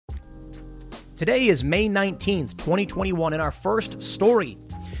Today is May 19th, 2021, and our first story.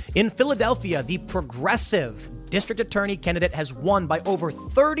 In Philadelphia, the progressive district attorney candidate has won by over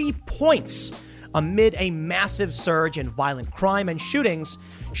 30 points amid a massive surge in violent crime and shootings,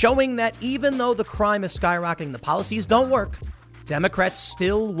 showing that even though the crime is skyrocketing, the policies don't work. Democrats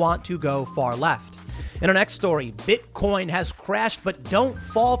still want to go far left. In our next story, Bitcoin has crashed, but don't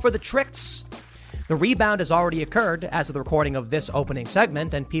fall for the tricks. The rebound has already occurred as of the recording of this opening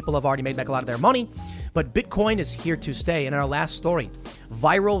segment, and people have already made back a lot of their money. But Bitcoin is here to stay. And in our last story,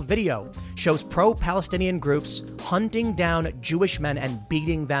 viral video shows pro-Palestinian groups hunting down Jewish men and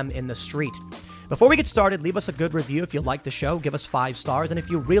beating them in the street. Before we get started, leave us a good review if you like the show. Give us 5 stars. And if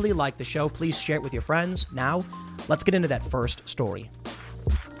you really like the show, please share it with your friends. Now, let's get into that first story.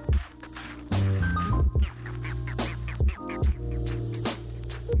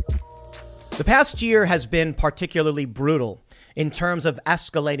 The past year has been particularly brutal in terms of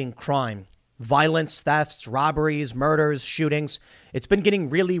escalating crime. Violence, thefts, robberies, murders, shootings. It's been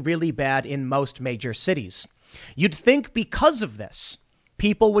getting really, really bad in most major cities. You'd think because of this,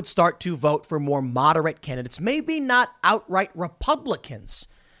 people would start to vote for more moderate candidates, maybe not outright Republicans,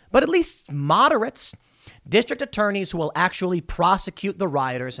 but at least moderates, district attorneys who will actually prosecute the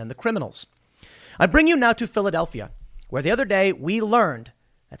rioters and the criminals. I bring you now to Philadelphia, where the other day we learned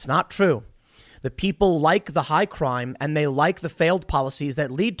that's not true. The people like the high crime and they like the failed policies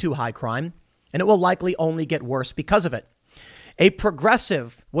that lead to high crime, and it will likely only get worse because of it. A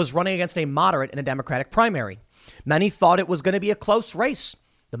progressive was running against a moderate in a Democratic primary. Many thought it was going to be a close race.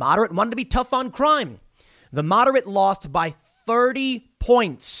 The moderate wanted to be tough on crime. The moderate lost by 30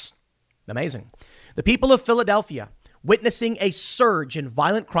 points. Amazing. The people of Philadelphia, witnessing a surge in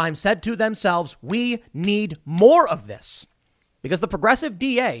violent crime, said to themselves, we need more of this. Because the progressive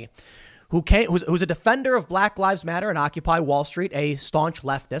DA, who's a defender of Black Lives Matter and Occupy Wall Street, a staunch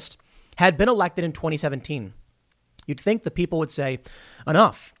leftist, had been elected in 2017. You'd think the people would say,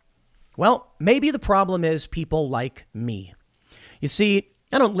 enough. Well, maybe the problem is people like me. You see,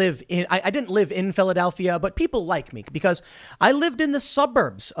 I didn't live in Philadelphia, but people like me because I lived in the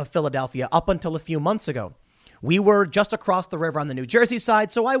suburbs of Philadelphia up until a few months ago. We were just across the river on the New Jersey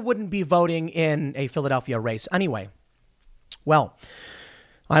side, so I wouldn't be voting in a Philadelphia race anyway. Well,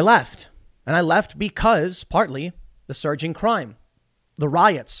 I left. And I left because, partly, the surging crime, the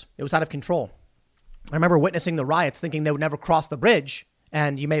riots, it was out of control. I remember witnessing the riots thinking they would never cross the bridge.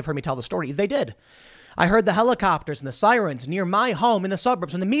 And you may have heard me tell the story. They did. I heard the helicopters and the sirens near my home in the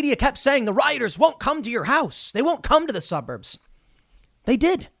suburbs. And the media kept saying the rioters won't come to your house. They won't come to the suburbs. They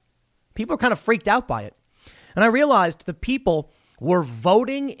did. People were kind of freaked out by it. And I realized the people were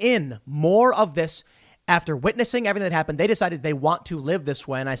voting in more of this after witnessing everything that happened. They decided they want to live this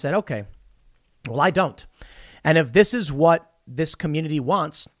way. And I said, okay. Well, I don't. And if this is what this community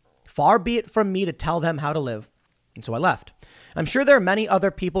wants, far be it from me to tell them how to live. And so I left. I'm sure there are many other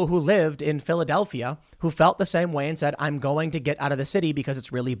people who lived in Philadelphia who felt the same way and said, I'm going to get out of the city because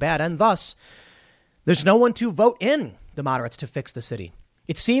it's really bad. And thus, there's no one to vote in the moderates to fix the city.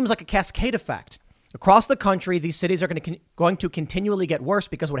 It seems like a cascade effect. Across the country, these cities are going to continually get worse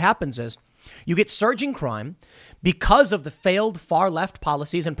because what happens is you get surging crime because of the failed far left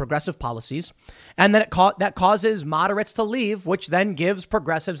policies and progressive policies. And then that causes moderates to leave, which then gives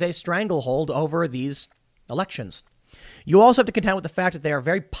progressives a stranglehold over these elections. You also have to contend with the fact that they are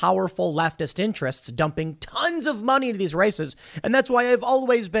very powerful leftist interests dumping tons of money into these races. And that's why I've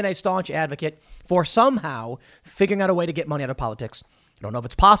always been a staunch advocate for somehow figuring out a way to get money out of politics. I don't know if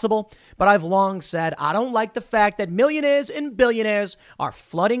it's possible, but I've long said I don't like the fact that millionaires and billionaires are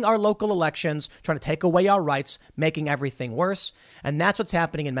flooding our local elections, trying to take away our rights, making everything worse. And that's what's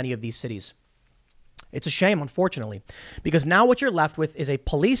happening in many of these cities. It's a shame, unfortunately, because now what you're left with is a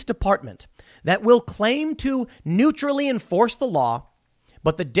police department that will claim to neutrally enforce the law,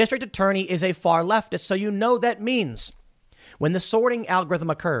 but the district attorney is a far leftist. So you know that means when the sorting algorithm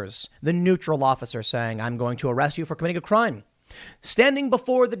occurs, the neutral officer saying, I'm going to arrest you for committing a crime. Standing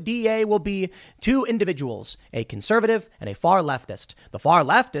before the DA will be 2 individuals, a conservative and a far leftist. The far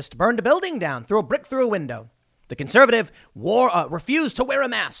leftist burned a building down, threw a brick through a window. The conservative refused to wear a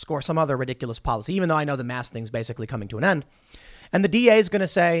mask or some other ridiculous policy, even though I know the mask thing's basically coming to an end. And the DA is going to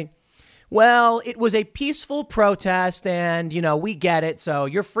say, well, it was a peaceful protest and, we get it. So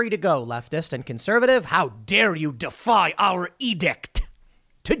you're free to go, leftist and conservative. How dare you defy our edict?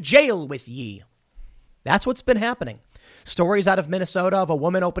 To jail with ye. That's what's been happening. Stories out of Minnesota of a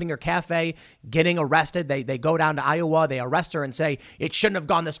woman opening her cafe, getting arrested. They go down to Iowa. They arrest her and say, it shouldn't have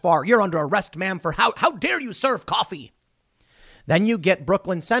gone this far. You're under arrest, ma'am, for how dare you serve coffee? Then you get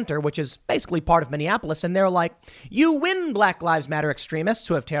Brooklyn Center, which is basically part of Minneapolis, and they're like, you win, Black Lives Matter extremists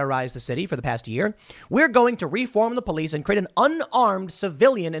who have terrorized the city for the past year. We're going to reform the police and create an unarmed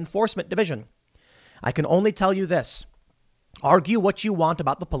civilian enforcement division. I can only tell you this. Argue what you want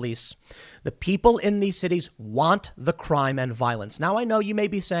about the police. The people in these cities want the crime and violence. Now, I know you may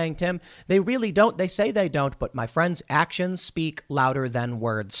be saying, Tim, they really don't. They say they don't. But my friends, actions speak louder than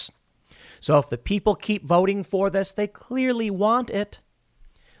words. So if the people keep voting for this, they clearly want it.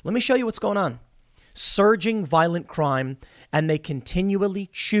 Let me show you what's going on. Surging violent crime, and they continually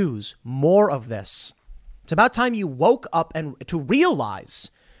choose more of this. It's about time you woke up and to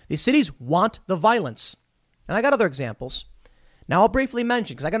realize these cities want the violence. And I got other examples. Now I'll briefly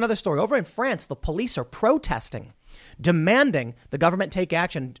mention, because I got another story. Over in France, the police are protesting, demanding the government take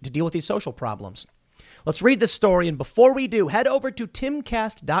action to deal with these social problems. Let's read this story. And before we do, head over to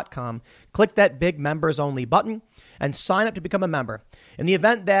timcast.com, click that big members only button and sign up to become a member. In the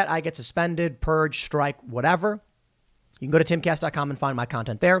event that I get suspended, purged, strike, whatever, you can go to timcast.com and find my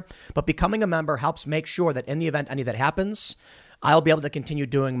content there. But becoming a member helps make sure that in the event any of that happens, I'll be able to continue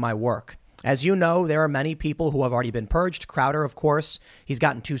doing my work. As you know, there are many people who have already been purged. Crowder, of course, he's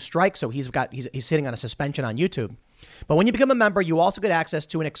gotten 2 strikes, so he's sitting on a suspension on YouTube. But when you become a member, you also get access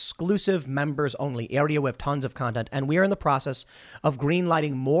to an exclusive members only area with tons of content. And we are in the process of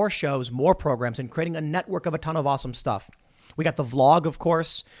greenlighting more shows, more programs, and creating a network of a ton of awesome stuff. We got the vlog, of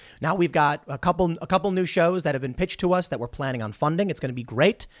course. Now we've got a couple new shows that have been pitched to us that we're planning on funding. It's going to be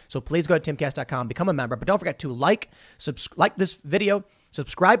great. So please go to timcast.com, become a member. But don't forget to like this video,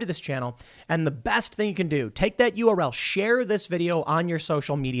 subscribe to this channel. And the best thing you can do, take that URL, share this video on your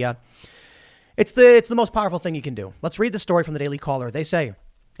social media. It's the most powerful thing you can do. Let's read the story from the Daily Caller. They say,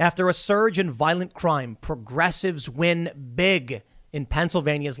 after a surge in violent crime, progressives win big in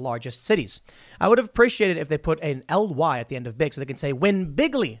Pennsylvania's largest cities. I would have appreciated if they put an LY at the end of big so they can say win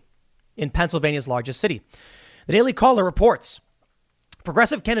bigly in Pennsylvania's largest city. The Daily Caller reports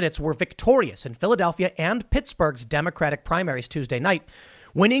progressive candidates were victorious in Philadelphia and Pittsburgh's Democratic primaries Tuesday night,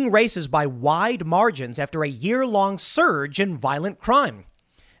 winning races by wide margins after a year-long surge in violent crime.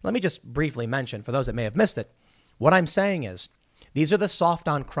 Let me just briefly mention, for those that may have missed it, what I'm saying is these are the soft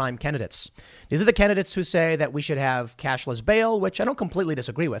on crime candidates. These are the candidates who say that we should have cashless bail, which I don't completely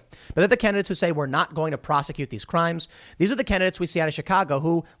disagree with. But they're the candidates who say we're not going to prosecute these crimes. These are the candidates we see out of Chicago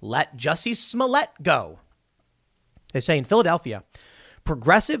who let Jussie Smollett go. They say in Philadelphia,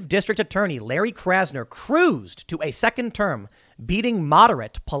 progressive district attorney Larry Krasner cruised to a second term, beating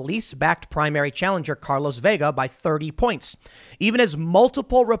moderate police-backed primary challenger Carlos Vega by 30 points, even as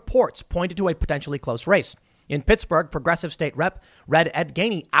multiple reports pointed to a potentially close race. In Pittsburgh, progressive state rep Red Ed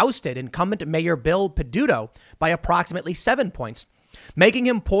Gainey ousted incumbent Mayor Bill Peduto by approximately 7 points, making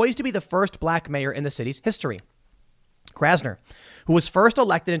him poised to be the first black mayor in the city's history. Krasner, who was first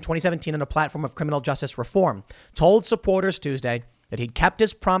elected in 2017 on a platform of criminal justice reform, told supporters Tuesday that he'd kept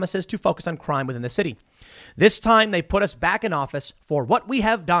his promises to focus on crime within the city. This time they put us back in office for what we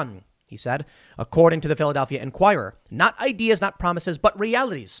have done, he said, according to the Philadelphia Inquirer. Not ideas, not promises, but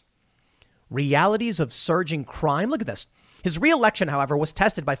realities. Realities of surging crime? Look at this. His re-election, however, was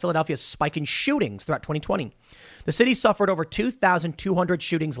tested by Philadelphia's spike in shootings throughout 2020. The city suffered over 2,200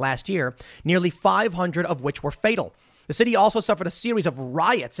 shootings last year, nearly 500 of which were fatal. The city also suffered a series of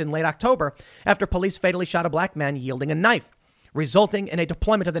riots in late October after police fatally shot a black man yielding a knife, resulting in a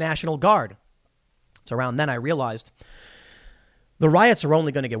deployment of the National Guard. It's around then I realized the riots are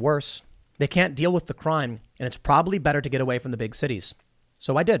only going to get worse. They can't deal with the crime, and it's probably better to get away from the big cities.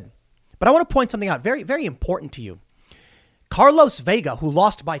 So I did. But I want to point something out very, very important to you. Carlos Vega, who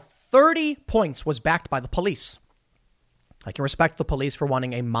lost by 30 points, was backed by the police. I can respect the police for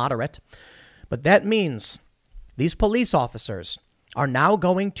wanting a moderate, but that means these police officers are now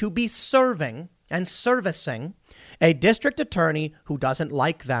going to be serving and servicing a district attorney who doesn't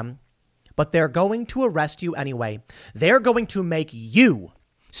like them, but they're going to arrest you anyway. They're going to make you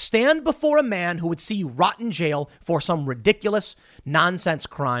stand before a man who would see you rot in jail for some ridiculous nonsense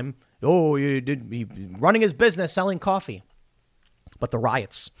crime. Oh, he running his business, selling coffee. But the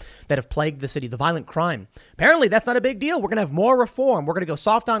riots that have plagued the city, the violent crime, apparently that's not a big deal. We're going to have more reform. We're going to go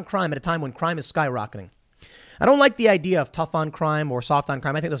soft on crime at a time when crime is skyrocketing. I don't like the idea of tough on crime or soft on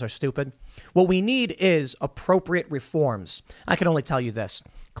crime. I think those are stupid. What we need is appropriate reforms. I can only tell you this.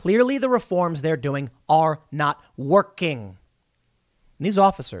 Clearly, the reforms they're doing are not working. And these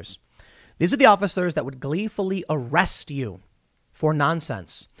officers, these are the officers that would gleefully arrest you for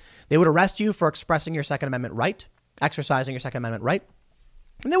nonsense. They would arrest you for expressing your Second Amendment right, exercising your Second Amendment right.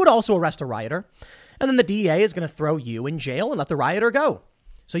 And they would also arrest a rioter. And then the DA is going to throw you in jail and let the rioter go.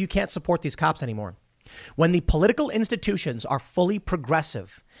 So you can't support these cops anymore. When the political institutions are fully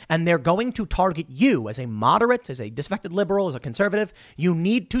progressive and they're going to target you as a moderate, as a disaffected liberal, as a conservative, you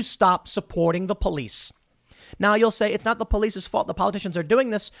need to stop supporting the police. Now, you'll say it's not the police's fault the politicians are doing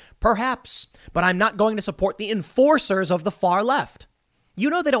this. Perhaps, but I'm not going to support the enforcers of the far left. You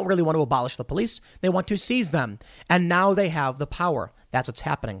know they don't really want to abolish the police. They want to seize them. And now they have the power. That's what's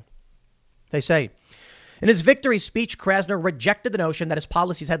happening. They say, in his victory speech, Krasner rejected the notion that his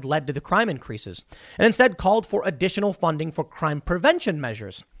policies had led to the crime increases and instead called for additional funding for crime prevention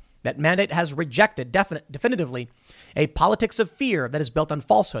measures. That mandate has rejected definitively a politics of fear that is built on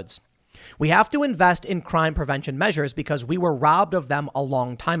falsehoods. We have to invest in crime prevention measures because we were robbed of them a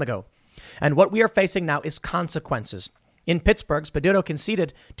long time ago. And what we are facing now is consequences. In Pittsburgh, Spadito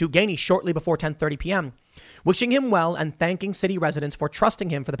conceded to Gainey shortly before 10:30 p.m., wishing him well and thanking city residents for trusting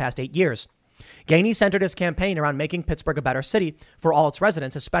him for the past 8 years. Gainey centered his campaign around making Pittsburgh a better city for all its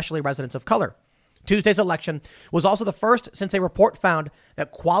residents, especially residents of color. Tuesday's election was also the first since a report found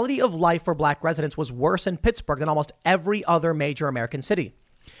that quality of life for black residents was worse in Pittsburgh than almost every other major American city.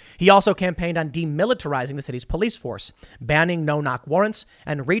 He also campaigned on demilitarizing the city's police force, banning no-knock warrants,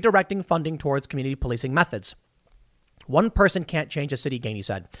 and redirecting funding towards community policing methods. One person can't change a city, Gainey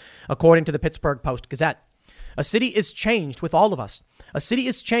said, according to the Pittsburgh Post-Gazette. A city is changed with all of us. A city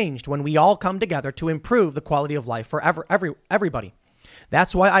is changed when we all come together to improve the quality of life for everybody.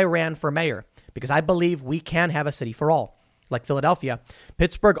 That's why I ran for mayor, because I believe we can have a city for all. Like Philadelphia,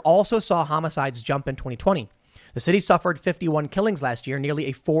 Pittsburgh also saw homicides jump in 2020. The city suffered 51 killings last year, nearly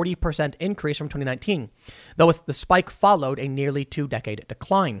a 40% increase from 2019, though the spike followed a nearly 2-decade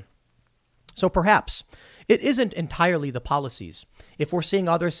decline. So perhaps it isn't entirely the policies. If we're seeing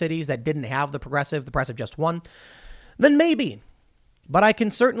other cities that didn't have the progressive just won, then maybe. But I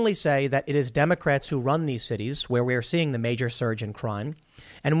can certainly say that it is Democrats who run these cities where we are seeing the major surge in crime.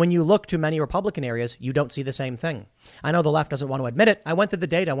 And when you look to many Republican areas, you don't see the same thing. I know the left doesn't want to admit it. I went through the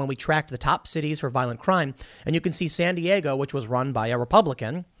data when we tracked the top cities for violent crime, and you can see San Diego, which was run by a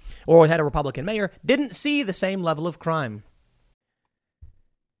Republican or had a Republican mayor, didn't see the same level of crime.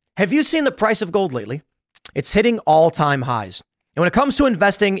 Have you seen the price of gold lately? It's hitting all-time highs. And when it comes to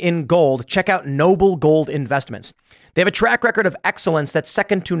investing in gold, check out Noble Gold Investments. They have a track record of excellence that's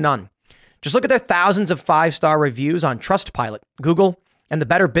second to none. Just look at their thousands of 5-star reviews on Trustpilot, Google, and the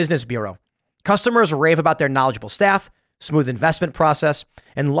Better Business Bureau. Customers rave about their knowledgeable staff, smooth investment process,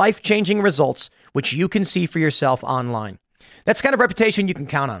 and life-changing results, which you can see for yourself online. That's the kind of reputation you can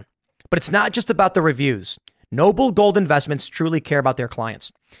count on. But it's not just about the reviews. Noble Gold Investments truly care about their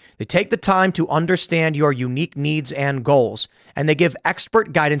clients. They take the time to understand your unique needs and goals, and they give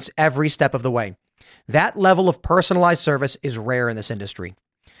expert guidance every step of the way. That level of personalized service is rare in this industry.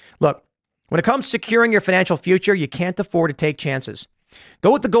 Look, when it comes to securing your financial future, you can't afford to take chances.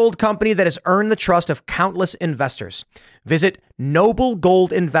 Go with the gold company that has earned the trust of countless investors. Visit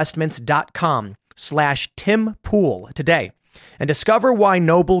noblegoldinvestments.com/Tim Pool today and discover why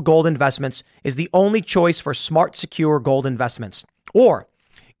Noble Gold Investments is the only choice for smart, secure gold investments. Or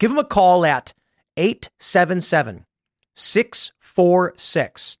give them a call at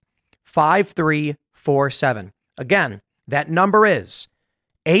 877-646-5347. Again, that number is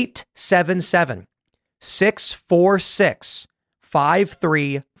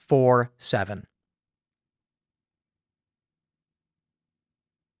 877-646-5347.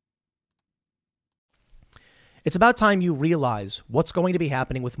 It's about time you realize what's going to be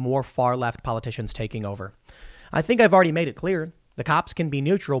happening with more far-left politicians taking over. I think I've already made it clear. The cops can be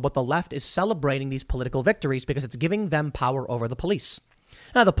neutral, but the left is celebrating these political victories because it's giving them power over the police.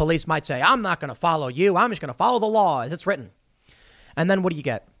 Now, the police might say, I'm not going to follow you. I'm just going to follow the law as it's written. And then what do you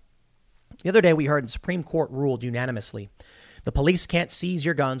get? The other day we heard the Supreme Court ruled unanimously. The police can't seize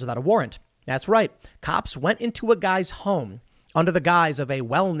your guns without a warrant. That's right. Cops went into a guy's home under the guise of a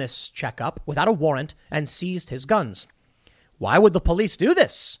wellness checkup without a warrant and seized his guns. Why would the police do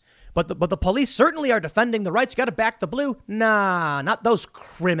this? But the police certainly are defending the rights. You got to back the blue. Nah, not those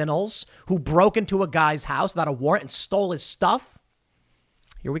criminals who broke into a guy's house without a warrant and stole his stuff.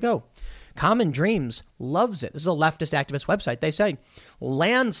 Here we go. Common Dreams loves it. This is a leftist activist website. They say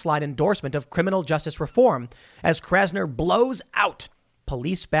landslide endorsement of criminal justice reform as Krasner blows out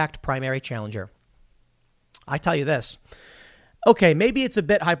police-backed primary challenger. I tell you this. Okay, maybe it's a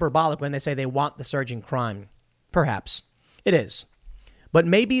bit hyperbolic when they say they want the surging crime. Perhaps. It is. But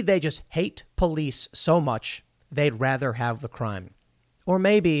maybe they just hate police so much they'd rather have the crime. Or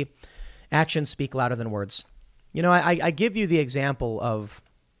maybe actions speak louder than words. You know, I give you the example of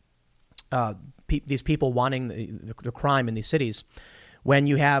these people wanting the crime in these cities when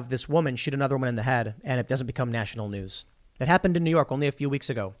you have this woman shoot another woman in the head and it doesn't become national news. that happened in New York only a few weeks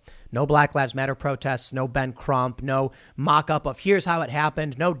ago. No Black Lives Matter protests, no Ben Crump, no mock-up of here's how it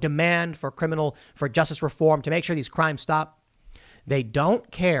happened, no demand for justice reform to make sure these crimes stop. They don't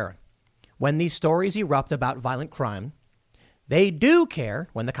care when these stories erupt about violent crime. They do care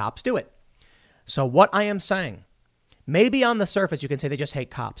when the cops do it. So what I am saying, maybe on the surface you can say they just hate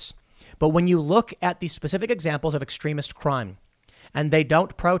cops. But when you look at the specific examples of extremist crime and they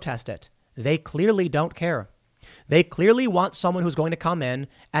don't protest it, they clearly don't care. They clearly want someone who's going to come in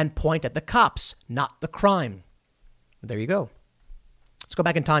and point at the cops, not the crime. There you go. Let's go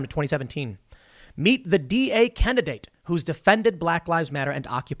back in time to 2017. Meet the DA candidate who's defended Black Lives Matter and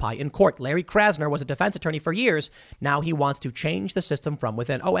Occupy in court. Larry Krasner was a defense attorney for years. Now he wants to change the system from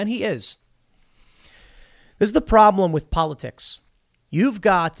within. Oh, and he is. This is the problem with politics. You've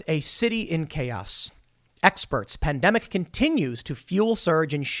got a city in chaos. Experts, pandemic continues to fuel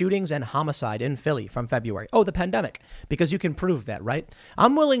surge in shootings and homicide in Philly from February. Oh, the pandemic, because you can prove that, right?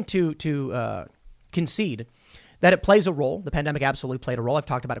 I'm willing to concede that it plays a role. The pandemic absolutely played a role. I've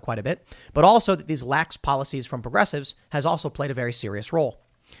talked about it quite a bit. But also that these lax policies from progressives has also played a very serious role.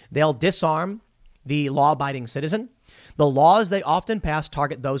 They'll disarm the law-abiding citizen. The laws they often pass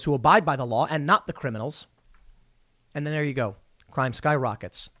target those who abide by the law and not the criminals. And then there you go. Crime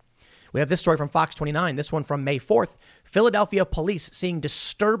skyrockets. We have this story from Fox 29, this one from May 4th. Philadelphia police seeing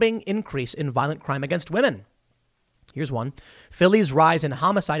disturbing increase in violent crime against women. Here's one. Philly's rise in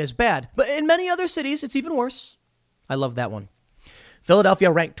homicide is bad, but in many other cities, it's even worse. I love that one. Philadelphia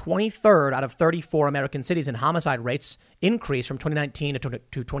ranked 23rd out of 34 American cities in homicide rates increase from 2019 to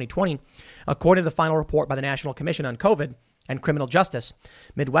 2020, according to the final report by the National Commission on COVID and Criminal Justice.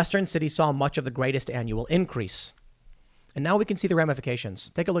 Midwestern cities saw much of the greatest annual increase. And now we can see the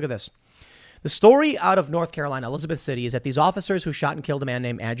ramifications. Take a look at this. The story out of North Carolina, Elizabeth City, is that these officers who shot and killed a man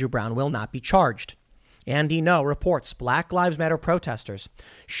named Andrew Brown will not be charged. Andy No reports Black Lives Matter protesters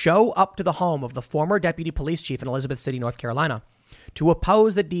show up to the home of the former deputy police chief in Elizabeth City, North Carolina, to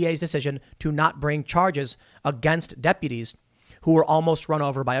oppose the DA's decision to not bring charges against deputies who were almost run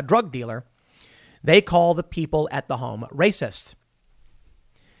over by a drug dealer. They call the people at the home racist.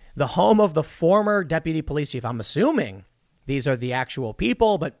 The home of the former deputy police chief, I'm assuming these are the actual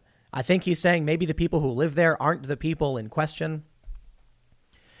people, but I think he's saying maybe the people who live there aren't the people in question.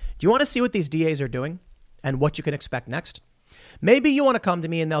 Do you want to see what these DAs are doing and what you can expect next? Maybe you want to come to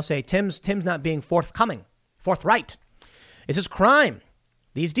me and they'll say, Tim's not being forthright. This is crime.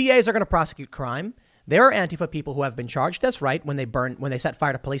 These DAs are going to prosecute crime. There are Antifa people who have been charged. That's right. When they set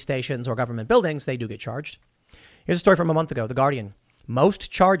fire to police stations or government buildings, they do get charged. Here's a story from a month ago, The Guardian.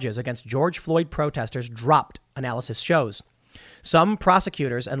 Most charges against George Floyd protesters dropped, analysis shows. Some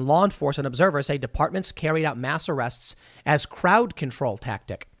prosecutors and law enforcement observers say departments carried out mass arrests as crowd control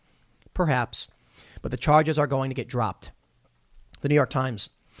tactic. Perhaps, but the charges are going to get dropped. The New York Times.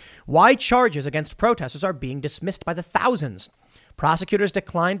 Why charges against protesters are being dismissed by the thousands. Prosecutors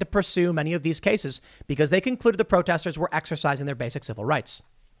declined to pursue many of these cases because they concluded the protesters were exercising their basic civil rights.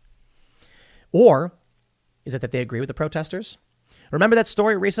 Or is it that they agree with the protesters? Remember that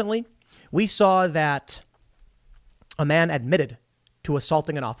story recently? We saw that a man admitted to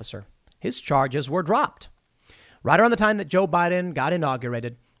assaulting an officer. His charges were dropped. Right around the time that Joe Biden got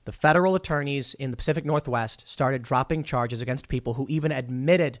inaugurated, the federal attorneys in the Pacific Northwest started dropping charges against people who even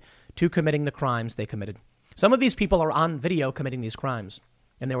admitted to committing the crimes they committed. Some of these people are on video committing these crimes,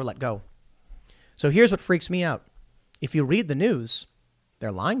 and they were let go. So here's what freaks me out. If you read the news,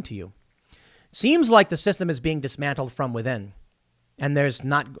 they're lying to you. Seems like the system is being dismantled from within, and there's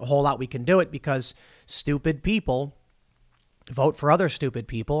not a whole lot we can do it because stupid people vote for other stupid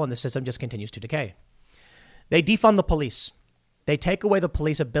people, and the system just continues to decay. They defund the police. They take away the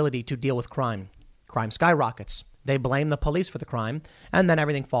police ability to deal with crime. Crime skyrockets. They blame the police for the crime, and then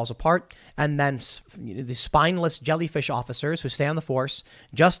everything falls apart. And then the spineless jellyfish officers who stay on the force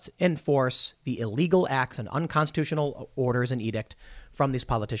just enforce the illegal acts and unconstitutional orders and edict from these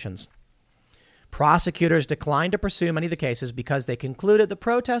politicians. Prosecutors declined to pursue many of the cases because they concluded the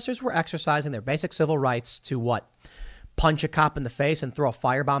protesters were exercising their basic civil rights to what? Punch a cop in the face and throw a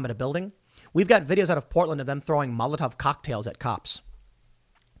firebomb at a building? We've got videos out of Portland of them throwing Molotov cocktails at cops.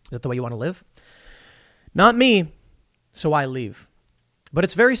 Is that the way you want to live? Not me, so I leave. But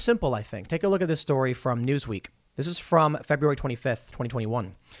it's very simple, I think. Take a look at this story from Newsweek. This is from February 25th,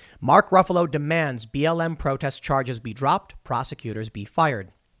 2021. Mark Ruffalo demands BLM protest charges be dropped, prosecutors be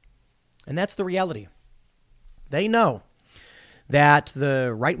fired. And that's the reality. They know that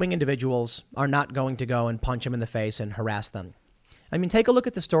the right-wing individuals are not going to go and punch them in the face and harass them. I mean, take a look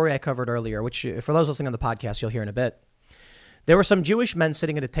at the story I covered earlier, which for those listening on the podcast, you'll hear in a bit. There were some Jewish men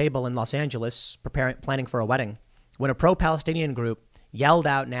sitting at a table in Los Angeles planning for a wedding. when a pro-Palestinian group yelled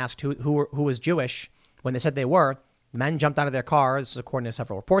out and asked who was Jewish, when they said they were, men jumped out of their cars, according to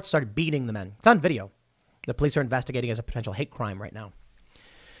several reports, started beating the men. It's on video. The police are investigating as a potential hate crime right now.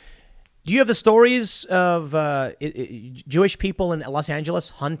 Do you have the stories of Jewish people in Los Angeles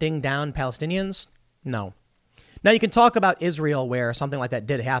hunting down Palestinians? No. Now, you can talk about Israel where something like that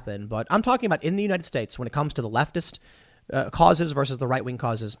did happen, but I'm talking about in the United States when it comes to the leftist causes versus the right-wing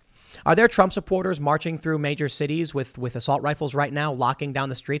causes. Are there Trump supporters marching through major cities with assault rifles right now, locking down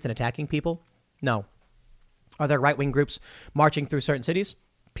the streets and attacking people? No. Are there right-wing groups marching through certain cities?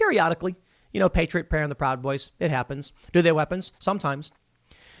 Periodically. Patriot Prayer and the Proud Boys. It happens. Do they have weapons? Sometimes.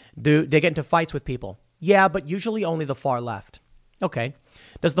 Do they get into fights with people? Yeah, but usually only the far left. Okay.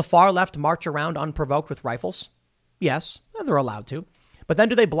 Does the far left march around unprovoked with rifles? Yes, they're allowed to. But then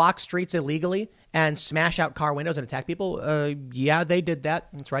do they block streets illegally and smash out car windows and attack people? Yeah, they did that.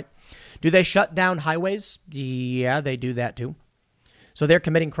 That's right. Do they shut down highways? Yeah, they do that too. So they're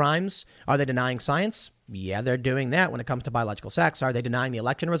committing crimes. Are they denying science? Yeah, they're doing that when it comes to biological sex. Are they denying the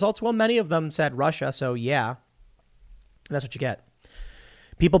election results? Well, many of them said Russia, so yeah. And that's what you get.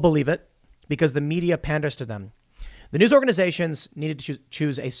 People believe it because the media panders to them. The news organizations needed to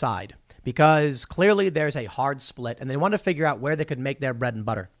choose a side because clearly there's a hard split and they want to figure out where they could make their bread and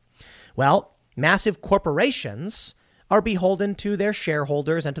butter. Well, massive corporations are beholden to their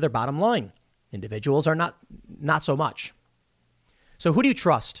shareholders and to their bottom line. Individuals are not so much. So who do you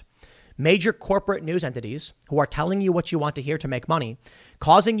trust? Major corporate news entities who are telling you what you want to hear to make money,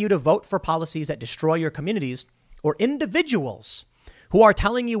 causing you to vote for policies that destroy your communities, or individuals who are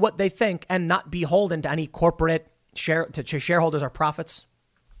telling you what they think and not beholden to any corporate shareholders or profits?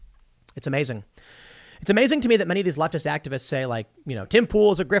 It's amazing. It's amazing to me that many of these leftist activists say Tim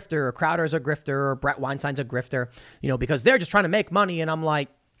Pool's a grifter or Crowder's a grifter or Brett Weinstein's a grifter, because they're just trying to make money. And I'm like,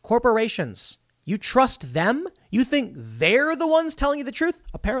 corporations, you trust them? You think they're the ones telling you the truth?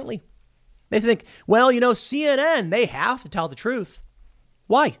 Apparently. They think, CNN, they have to tell the truth.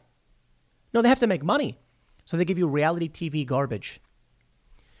 Why? No, they have to make money. So they give you reality TV garbage.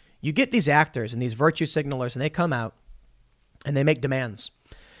 You get these actors and these virtue signalers and they come out and they make demands.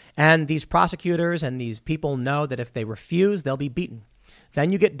 And these prosecutors and these people know that if they refuse, they'll be beaten.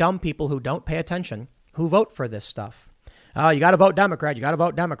 Then you get dumb people who don't pay attention, who vote for this stuff. You got to vote Democrat. You got to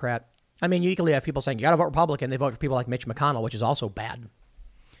vote Democrat. I mean, you equally have people saying you got to vote Republican. They vote for people like Mitch McConnell, which is also bad.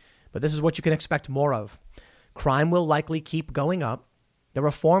 But this is what you can expect more of. Crime will likely keep going up. The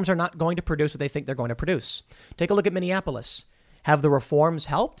reforms are not going to produce what they think they're going to produce. Take a look at Minneapolis. Have the reforms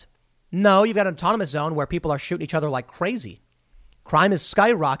helped? No, you've got an autonomous zone where people are shooting each other like crazy. Crime is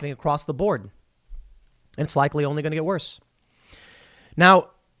skyrocketing across the board. And it's likely only going to get worse.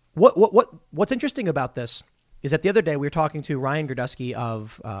 Now, what's interesting about this is that the other day we were talking to Ryan Gerdusky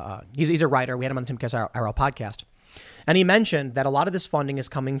of, he's a writer. We had him on the Tim Cazaro podcast. And he mentioned that a lot of this funding is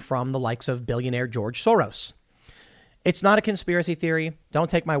coming from the likes of billionaire George Soros. It's not a conspiracy theory. Don't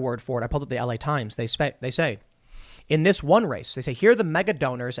take my word for it. I pulled up the LA Times. They say, in this one race, they say, here are the mega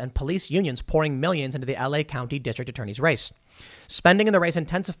donors and police unions pouring millions into the LA County District Attorney's race. Spending in the race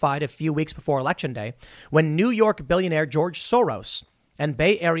intensified a few weeks before Election Day when New York billionaire George Soros and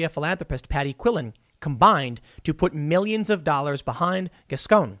Bay Area philanthropist Patty Quillen combined to put millions of dollars behind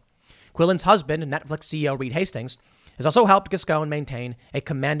Giscone. Quillen's husband, Netflix CEO Reed Hastings, has also helped Giscone maintain a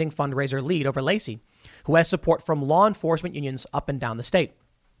commanding fundraiser lead over Lacey, who has support from law enforcement unions up and down the state.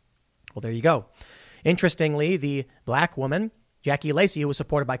 Well, there you go. Interestingly, the black woman, Jackie Lacey, who was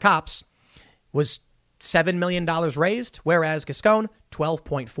supported by cops, was $7 million raised, whereas Giscone,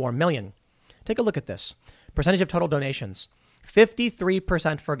 $12.4 million. Take a look at this. Percentage of total donations.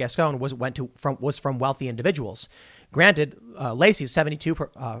 53% for Giscone was from wealthy individuals. Granted, Lacey's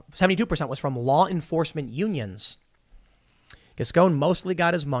 72% was from law enforcement unions. Giscone mostly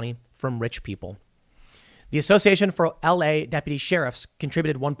got his money from rich people. The Association for LA Deputy Sheriffs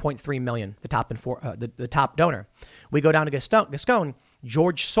contributed $1.3 million, the top donor. We go down to Giscone,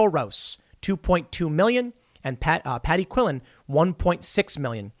 George Soros, $2.2 million, and Patty Quillen, $1.6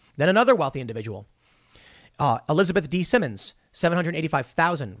 million. Then another wealthy individual, Elizabeth D. Simmons,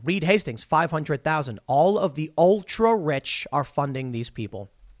 $785,000. Reed Hastings, $500,000. All of the ultra rich are funding these people.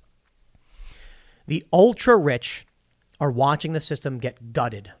 The ultra rich are watching the system get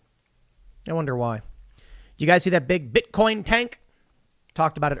gutted. I wonder why. Do you guys see that big Bitcoin tank?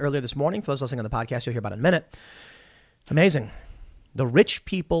 Talked about it earlier this morning. For those listening on the podcast, you'll hear about it in a minute. Amazing. The rich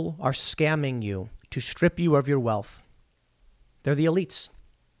people are scamming you to strip you of your wealth. They're the elites.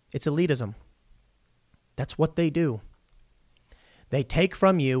 It's elitism. That's what they do. They take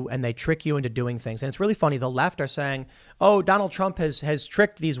from you and they trick you into doing things. And it's really funny. The left are saying, oh, Donald Trump has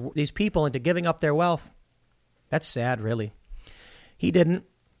tricked these people into giving up their wealth. That's sad, really. He didn't.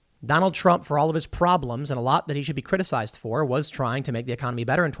 Donald Trump, for all of his problems and a lot that he should be criticized for, was trying to make the economy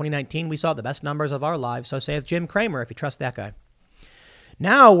better. In 2019, we saw the best numbers of our lives. So saith Jim Cramer, if you trust that guy.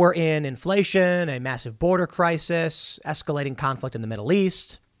 Now we're in inflation, a massive border crisis, escalating conflict in the Middle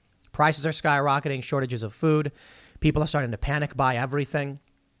East. Prices are skyrocketing, shortages of food. People are starting to panic buy everything.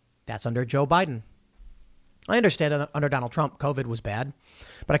 That's under Joe Biden. I understand that under Donald Trump, COVID was bad,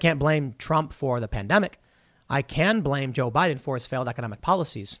 but I can't blame Trump for the pandemic. I can blame Joe Biden for his failed economic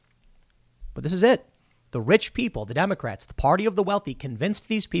policies. But this is it. The rich people, the Democrats, the party of the wealthy, convinced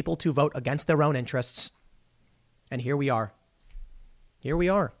these people to vote against their own interests. And here we are. Here we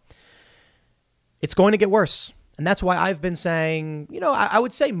are. It's going to get worse. And that's why I've been saying, I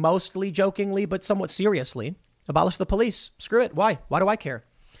would say mostly jokingly, but somewhat seriously, abolish the police. Screw it. Why? Why do I care?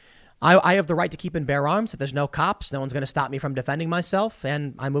 I have the right to keep and bear arms. If there's no cops, no one's going to stop me from defending myself.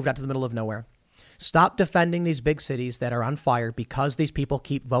 And I moved out to the middle of nowhere. Stop defending these big cities that are on fire because these people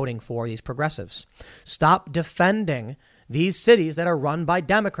keep voting for these progressives. Stop defending these cities that are run by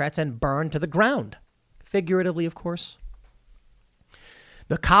Democrats and burned to the ground. Figuratively, of course.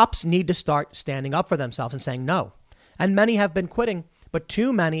 The cops need to start standing up for themselves and saying no. And many have been quitting, but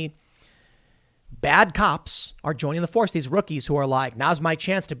too many bad cops are joining the force. These rookies who are like, now's my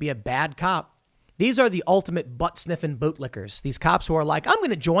chance to be a bad cop. These are the ultimate butt-sniffing bootlickers. These cops who are like, I'm going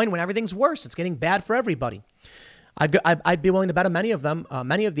to join when everything's worse. It's getting bad for everybody. I'd be willing to bet on many of them.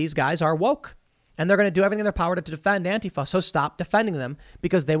 Many of these guys are woke, and they're going to do everything in their power to defend Antifa. So stop defending them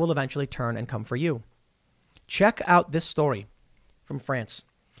because they will eventually turn and come for you. Check out this story from France.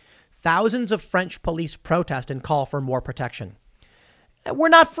 Thousands of French police protest and call for more protection. We're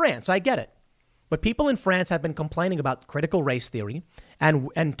not France. I get it. But people in France have been complaining about critical race theory, and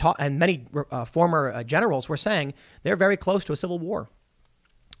many former generals were saying they're very close to a civil war.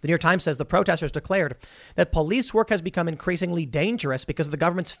 The New York Times says the protesters declared that police work has become increasingly dangerous because of the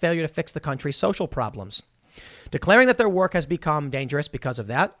government's failure to fix the country's social problems. Declaring that their work has become dangerous because of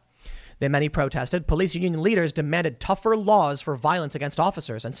that, many protested. Police union leaders demanded tougher laws for violence against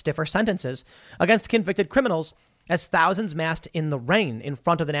officers and stiffer sentences against convicted criminals as thousands massed in the rain in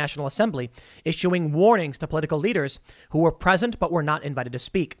front of the National Assembly, issuing warnings to political leaders who were present but were not invited to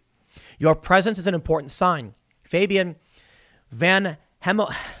speak. Your presence is an important sign. Fabian Van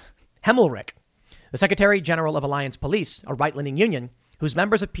Hemmelrich, the Secretary General of Alliance Police, a right-leaning union whose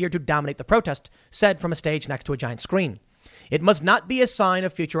members appeared to dominate the protest, said from a stage next to a giant screen. It must not be a sign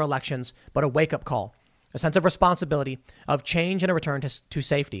of future elections, but a wake-up call, a sense of responsibility, of change and a return to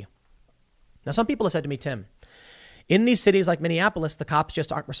safety. Now, some people have said to me, Tim, in these cities like Minneapolis, the cops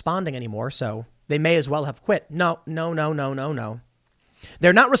just aren't responding anymore, so they may as well have quit. No.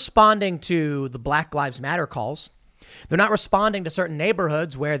 They're not responding to the Black Lives Matter calls. They're not responding to certain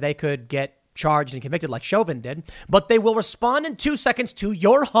neighborhoods where they could get charged and convicted like Chauvin did, but they will respond in 2 seconds to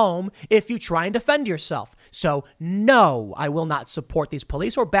your home if you try and defend yourself. So no, I will not support these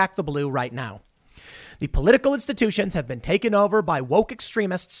police or back the blue right now. The political institutions have been taken over by woke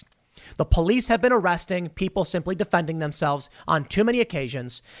extremists. The police have been arresting people simply defending themselves on too many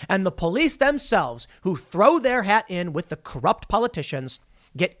occasions, and the police themselves, who throw their hat in with the corrupt politicians,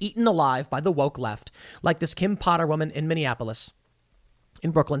 get eaten alive by the woke left, like this Kim Potter woman in Minneapolis,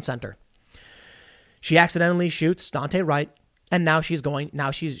 in Brooklyn Center. She accidentally shoots Daunte Wright, and now she's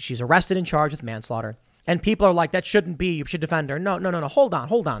arrested and charged with manslaughter. And people are like, that shouldn't be, you should defend her. No, hold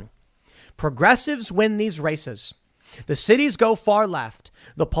on. Progressives win these races. The cities go far left.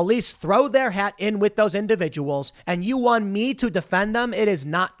 The police throw their hat in with those individuals, and you want me to defend them? It is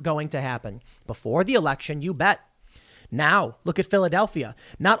not going to happen. Before the election, you bet. Now, look at Philadelphia.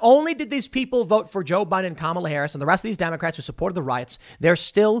 Not only did these people vote for Joe Biden and Kamala Harris and the rest of these Democrats who supported the riots, they're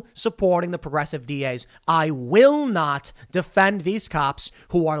still supporting the progressive DAs. I will not defend these cops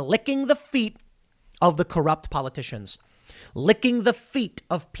who are licking the feet of the corrupt politicians. Licking the feet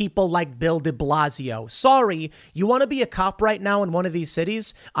of people like Bill de Blasio. Sorry, you want to be a cop right now in one of these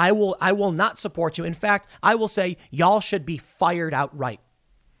cities? I will not support you. In fact, I will say y'all should be fired outright.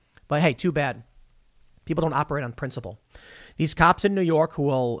 But hey, too bad. People don't operate on principle. These cops in New York who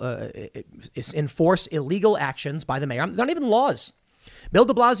will enforce illegal actions by the mayor, they're not even laws. Bill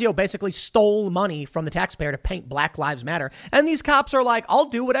de Blasio basically stole money from the taxpayer to paint Black Lives Matter. And these cops are like, I'll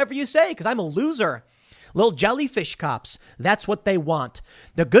do whatever you say because I'm a loser. Little jellyfish cops. That's what they want.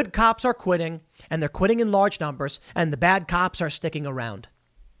 The good cops are quitting, and they're quitting in large numbers, and the bad cops are sticking around.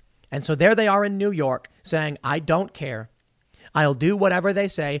 And so there they are in New York saying, I don't care. I'll do whatever they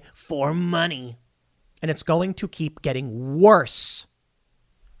say for money. And it's going to keep getting worse.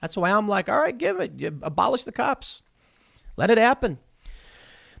 That's why I'm like, all right, give it. Abolish the cops. Let it happen.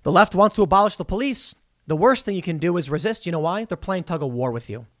 The left wants to abolish the police. The worst thing you can do is resist. You know why? They're playing tug of war with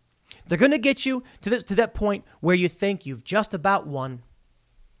you. They're going to get you to that point where you think you've just about won.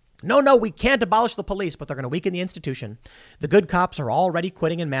 No, we can't abolish the police, but they're going to weaken the institution. The good cops are already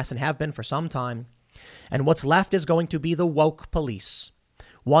quitting en masse and have been for some time. And what's left is going to be the woke police.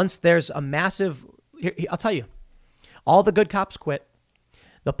 Once there's a massive, I'll tell you, all the good cops quit.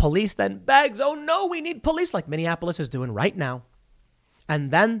 The police then begs, oh no, we need police, like Minneapolis is doing right now.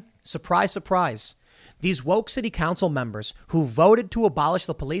 And then, surprise, surprise, these woke city council members who voted to abolish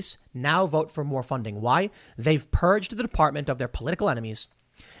the police now vote for more funding. Why? They've purged the department of their political enemies.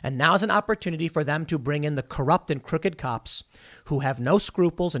 And now's an opportunity for them to bring in the corrupt and crooked cops who have no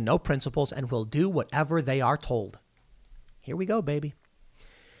scruples and no principles and will do whatever they are told. Here we go, baby.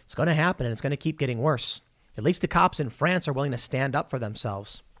 It's going to happen, and it's going to keep getting worse. At least the cops in France are willing to stand up for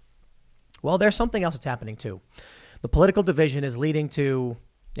themselves. Well, there's something else that's happening, too. The political division is leading to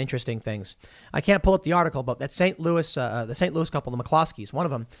interesting things. I can't pull up the article, but that the St. Louis couple, the McCloskeys, one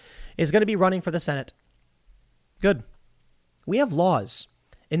of them, is going to be running for the Senate. Good. We have laws.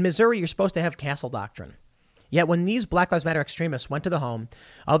 In Missouri, you're supposed to have castle doctrine. Yet when these Black Lives Matter extremists went to the home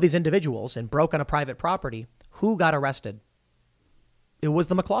of these individuals and broke on a private property, who got arrested? It was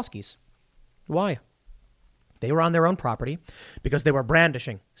the McCloskeys. Why? They were on their own property because they were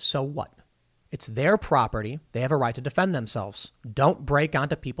brandishing. So what? It's their property. They have a right to defend themselves. Don't break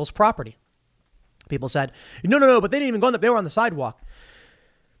onto people's property. People said, no, but they didn't even go on they were on the sidewalk.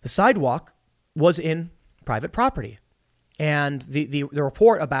 The sidewalk was in private property. And the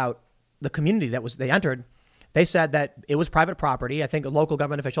report about the community they entered, they said that it was private property, I think a local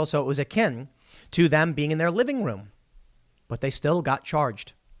government official, so it was akin to them being in their living room. But they still got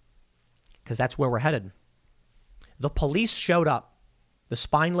charged because that's where we're headed. The police showed up, the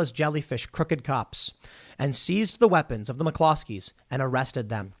spineless jellyfish crooked cops, and seized the weapons of the McCloskeys and arrested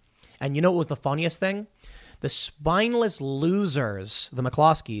them. And you know what was the funniest thing? The spineless losers, the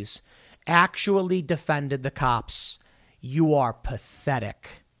McCloskeys, actually defended the cops. You are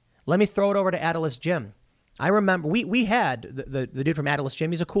pathetic. Let me throw it over to Atlas Jim. I remember we had the dude from Atlas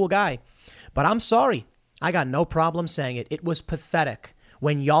Jim. He's a cool guy. But I'm sorry. I got no problem saying it. It was pathetic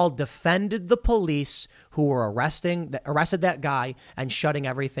when y'all defended the police who were arrested that guy and shutting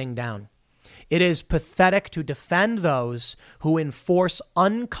everything down. It is pathetic to defend those who enforce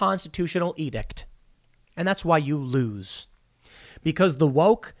unconstitutional edict. And that's why you lose. Because the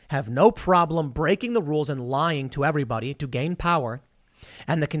woke have no problem breaking the rules and lying to everybody to gain power.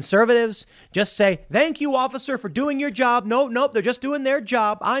 And the conservatives just say, thank you, officer, for doing your job. Nope, they're just doing their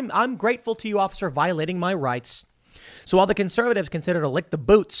job. I'm grateful to you, officer, violating my rights. So while the conservatives consider to lick the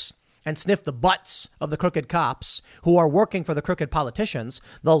boots and sniff the butts of the crooked cops who are working for the crooked politicians,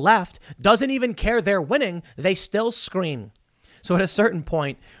 the left doesn't even care they're winning. They still scream. So at a certain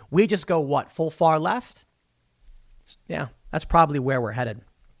point, we just go, what, full far left? Yeah. That's probably where we're headed.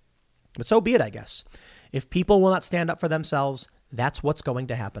 But so be it, I guess. If people will not stand up for themselves, that's what's going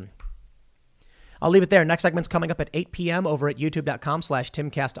to happen. I'll leave it there. Next segment's coming up at 8 p.m. over at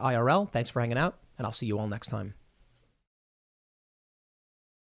youtube.com/TimCastIRL. Thanks for hanging out, and I'll see you all next time.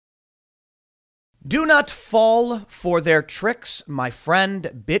 Do not fall for their tricks, my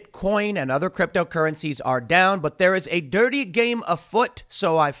friend. Bitcoin and other cryptocurrencies are down, but there is a dirty game afoot.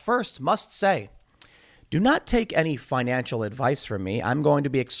 So I first must say, do not take any financial advice from me. I'm going to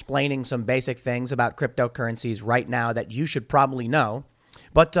be explaining some basic things about cryptocurrencies right now that you should probably know.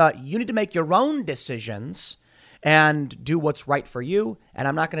 But you need to make your own decisions and do what's right for you. And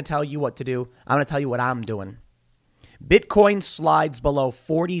I'm not going to tell you what to do. I'm going to tell you what I'm doing. Bitcoin slides below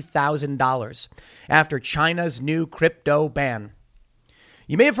 $40,000 after China's new crypto ban.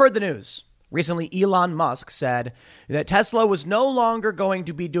 You may have heard the news. Recently, Elon Musk said that Tesla was no longer going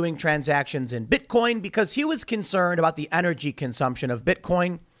to be doing transactions in Bitcoin because he was concerned about the energy consumption of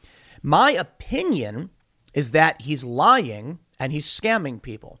Bitcoin. My opinion is that he's lying and he's scamming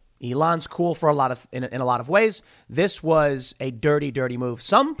people. Elon's cool for in a lot of ways. This was a dirty, dirty move.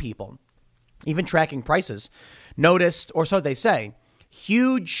 Some people, even tracking prices, noticed, or so they say,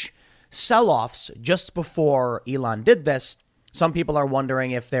 huge sell-offs just before Elon did this. Some people are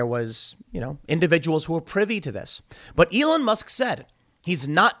wondering if there was, individuals who were privy to this. But Elon Musk said he's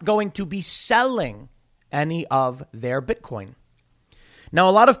not going to be selling any of their Bitcoin. Now,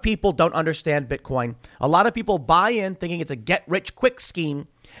 a lot of people don't understand Bitcoin. A lot of people buy in thinking it's a get-rich-quick scheme,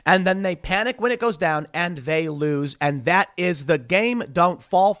 and then they panic when it goes down and they lose. And that is the game. Don't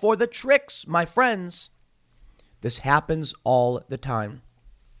fall for the tricks, my friends. This happens all the time.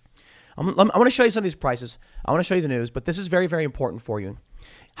 I want to show you some of these prices. I want to show you the news, but this is very, very important for you.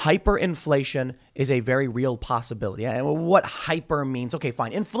 Hyperinflation is a very real possibility. And what hyper means, okay,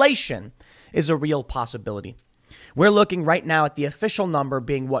 fine. Inflation is a real possibility. We're looking right now at the official number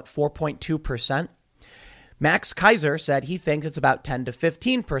being, 4.2%? Max Keiser said he thinks it's about 10 to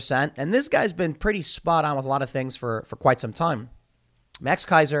 15%. And this guy's been pretty spot on with a lot of things for quite some time. Max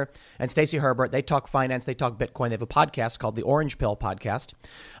Keiser and Stacey Herbert, they talk finance, they talk Bitcoin. They have a podcast called the Orange Pill Podcast.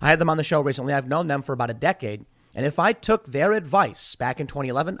 I had them on the show recently. I've known them for about a decade. And if I took their advice back in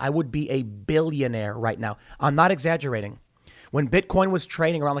 2011, I would be a billionaire right now. I'm not exaggerating. When Bitcoin was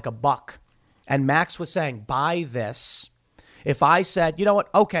trading around like $1 and Max was saying, buy this, if I said, you know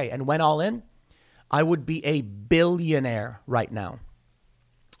what, okay, and went all in, I would be a billionaire right now.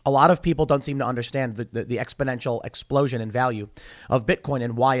 A lot of people don't seem to understand the exponential explosion in value of Bitcoin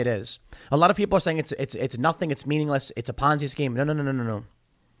and why it is. A lot of people are saying it's nothing, it's meaningless, it's a Ponzi scheme. No.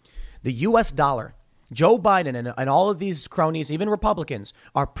 The US dollar, Joe Biden and all of these cronies, even Republicans,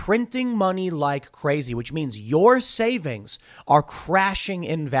 are printing money like crazy, which means your savings are crashing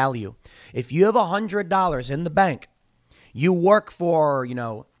in value. If you have $100 in the bank, you work for,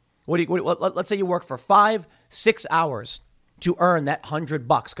 let's say you work for 5-6 hours to earn that $100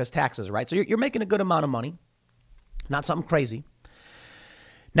 because taxes, right? So you're making a good amount of money, not something crazy.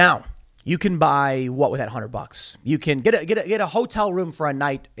 Now you can buy what with that $100? You can get a hotel room for a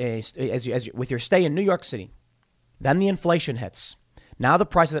night with your stay in New York City. Then the inflation hits. Now the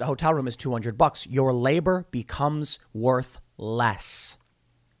price of that hotel room is $200. Your labor becomes worth less.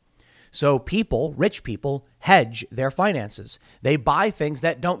 So people, rich people, hedge their finances. They buy things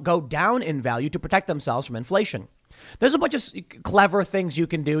that don't go down in value to protect themselves from inflation. There's a bunch of clever things you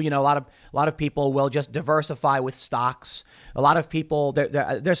can do. A lot of people will just diversify with stocks. A lot of people,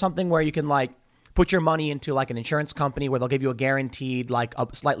 there's something where you can put your money into an insurance company where they'll give you a guaranteed a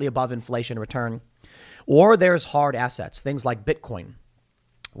slightly above inflation return. Or there's hard assets, things like Bitcoin.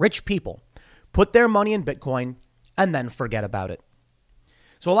 Rich people put their money in Bitcoin and then forget about it.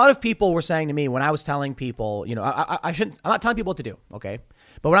 So a lot of people were saying to me when I was telling people, I'm not telling people what to do, okay?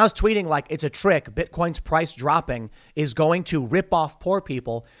 But when I was tweeting it's a trick, Bitcoin's price dropping is going to rip off poor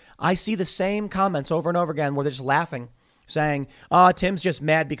people, I see the same comments over and over again where they're just laughing, saying, Tim's just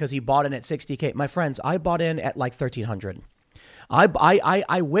mad because he bought in at 60K. My friends, I bought in at $1,300.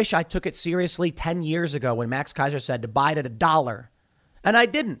 I wish I took it seriously 10 years ago when Max Keiser said to buy it at $1. And I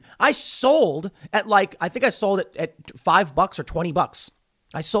didn't. I sold at I think I sold it at $5 or $20.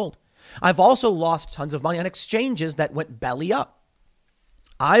 I sold. I've also lost tons of money on exchanges that went belly up.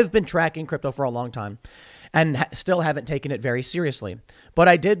 I've been tracking crypto for a long time and still haven't taken it very seriously. But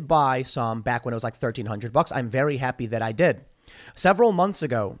I did buy some back when it was $1,300. I'm very happy that I did. Several months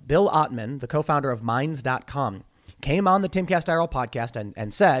ago, Bill Ottman, the co-founder of Minds.com, came on the Timcast IRL podcast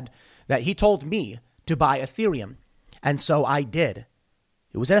and said that he told me to buy Ethereum. And so I did.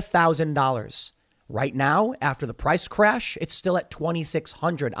 It was at $1,000. Right now, after the price crash, it's still at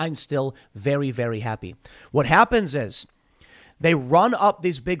 $2,600. I'm still very, very happy. What happens is they run up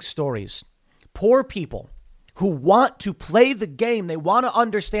these big stories. Poor people who want to play the game, they want to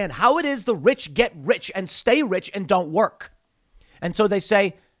understand how it is the rich get rich and stay rich and don't work. And so they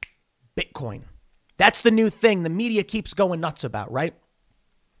say, Bitcoin. That's the new thing the media keeps going nuts about, right?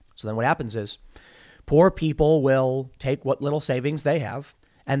 So then what happens is poor people will take what little savings they have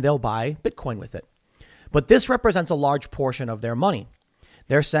and they'll buy Bitcoin with it. But this represents a large portion of their money.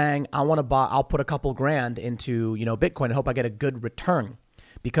 They're saying, I'll put a couple grand into, Bitcoin and hope I get a good return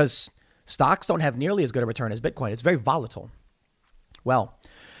because stocks don't have nearly as good a return as Bitcoin. It's very volatile. Well,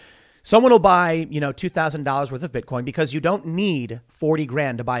 someone will buy, $2,000 worth of Bitcoin because you don't need 40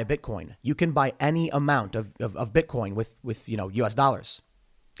 grand to buy a Bitcoin. You can buy any amount of Bitcoin with US dollars,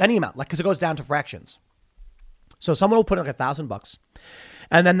 any amount, because it goes down to fractions. So someone will put in $1,000.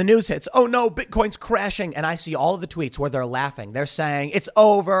 And then the news hits, oh no, Bitcoin's crashing. And I see all of the tweets where they're laughing. They're saying, it's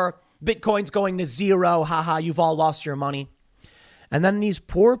over. Bitcoin's going to zero. Haha, you've all lost your money. And then these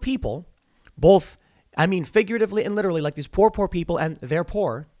poor people, figuratively and literally, these poor people, and they're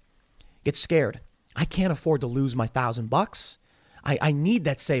poor, get scared. I can't afford to lose my $1,000. I need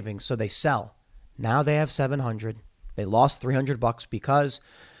that savings. So they sell. Now they have 700. They lost $300 because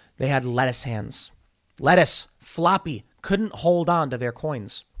they had lettuce hands. Lettuce, floppy, couldn't hold on to their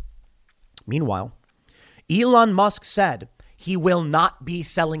coins. Meanwhile, Elon Musk said he will not be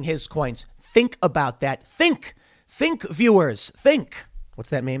selling his coins. Think about that. Think, viewers, think. What's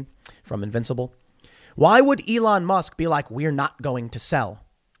that mean? From Invincible. Why would Elon Musk be like, we're not going to sell?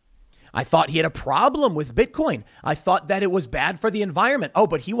 I thought he had a problem with Bitcoin. I thought that it was bad for the environment. Oh,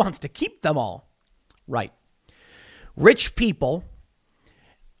 but he wants to keep them all. Right. Rich people,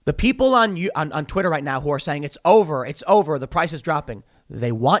 the people on Twitter right now who are saying it's over, the price is dropping,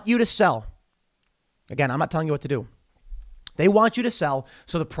 They want you to sell. Again, I'm not telling you what to do. They want you to sell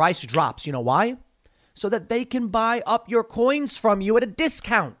so the price drops. You know why? So that they can buy up your coins from you at a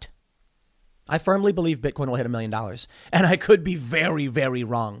discount. I firmly believe Bitcoin will hit $1 million, and I could be very, very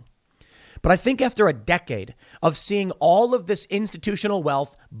wrong. But I think after a decade of seeing all of this institutional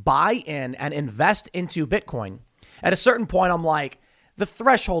wealth buy in and invest into Bitcoin, at a certain point, I'm like, the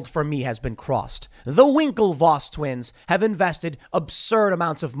threshold for me has been crossed. The Winklevoss twins have invested absurd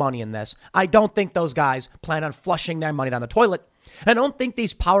amounts of money in this. I don't think those guys plan on flushing their money down the toilet. I don't think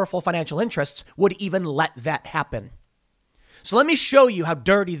these powerful financial interests would even let that happen. So let me show you how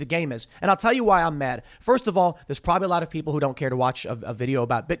dirty the game is. And I'll tell you why I'm mad. First of all, there's probably a lot of people who don't care to watch a video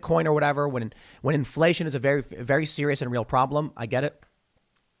about Bitcoin or whatever when inflation is a very, very serious and real problem. I get it.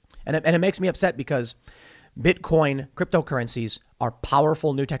 And it makes me upset because Bitcoin, cryptocurrencies are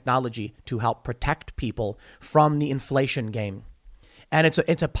powerful new technology to help protect people from the inflation game. And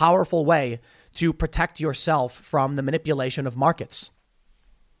it's a powerful way to protect yourself from the manipulation of markets.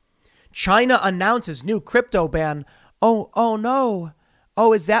 China announces new crypto ban. Oh no.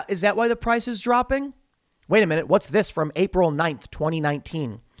 Oh, is that why the price is dropping? Wait a minute. What's this from April 9th,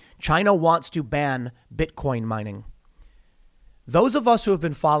 2019? China wants to ban Bitcoin mining. Those of us who have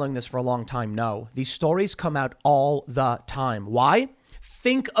been following this for a long time know these stories come out all the time. Why?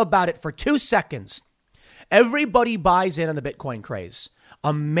 Think about it for 2 seconds. Everybody buys in on the Bitcoin craze.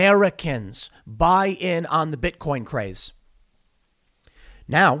 Americans buy in on the Bitcoin craze.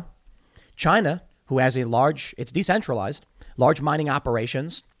 Now, China, who has it's decentralized, large mining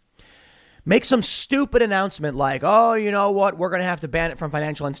operations, makes some stupid announcement like, oh, you know what? We're going to have to ban it from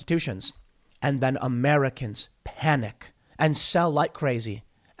financial institutions. And then Americans panic and sell like crazy.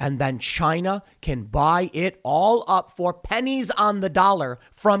 And then China can buy it all up for pennies on the dollar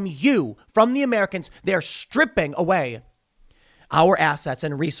from you, from the Americans. They're stripping away our assets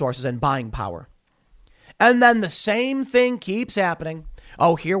and resources and buying power. And then the same thing keeps happening.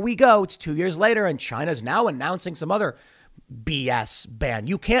 Oh, here we go. It's 2 years later, and China's now announcing some other BS ban.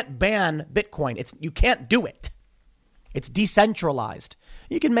 You can't ban Bitcoin. You can't do it. It's decentralized.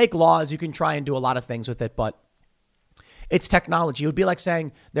 You can make laws. You can try and do a lot of things with it, but it's technology. It would be like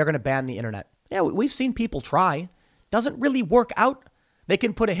saying they're going to ban the internet. Yeah, we've seen people try. Doesn't really work out. They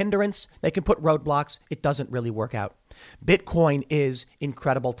can put a hindrance. They can put roadblocks. It doesn't really work out. Bitcoin is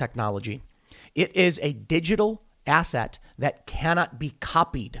incredible technology. It is a digital asset that cannot be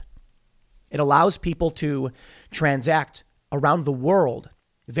copied. It allows people to transact around the world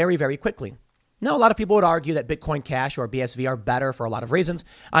very, very quickly. Now, a lot of people would argue that Bitcoin Cash or BSV are better for a lot of reasons.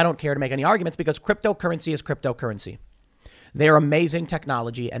 I don't care to make any arguments because cryptocurrency is cryptocurrency. They're amazing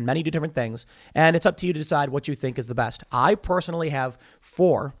technology and many do different things. And it's up to you to decide what you think is the best. I personally have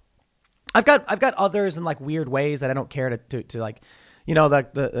 4. I've got others in like weird ways that I don't care to like, you know,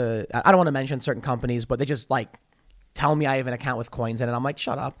 I don't want to mention certain companies, but they just like tell me I have an account with coins in it. And I'm like,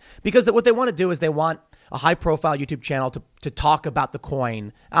 shut up. Because what they want to do is they want a high profile YouTube channel to talk about the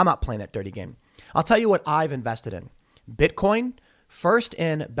coin. I'm not playing that dirty game. I'll tell you what I've invested in. Bitcoin, first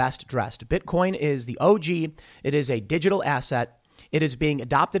in best dressed. Bitcoin is the OG. It is a digital asset. It is being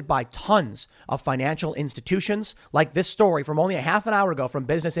adopted by tons of financial institutions. Like this story from only a half an hour ago from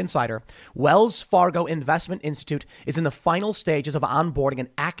Business Insider. Wells Fargo Investment Institute is in the final stages of onboarding an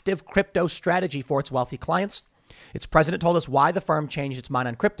active crypto strategy for its wealthy clients. Its president told us why the firm changed its mind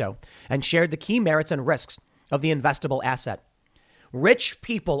on crypto and shared the key merits and risks of the investable asset. Rich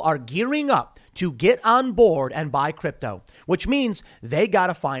people are gearing up to get on board and buy crypto, which means they got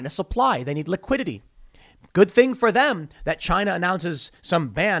to find a supply. They need liquidity. Good thing for them that China announces some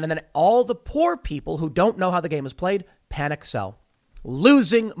ban and then all the poor people who don't know how the game is played panic sell,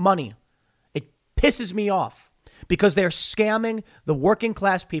 losing money. It pisses me off because they're scamming the working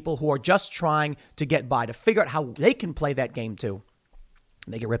class people who are just trying to get by, to figure out how they can play that game too.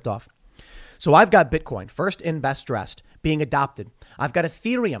 They get ripped off. So I've got Bitcoin, first in best dressed, being adopted. I've got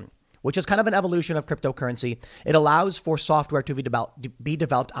Ethereum, which is kind of an evolution of cryptocurrency. It allows for software to be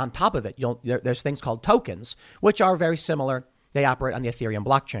developed on top of it. There's things called tokens, which are very similar. They operate on the Ethereum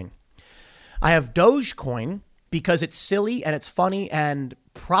blockchain. I have Dogecoin because it's silly and it's funny and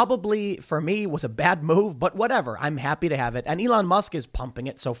probably for me was a bad move, but whatever. I'm happy to have it. And Elon Musk is pumping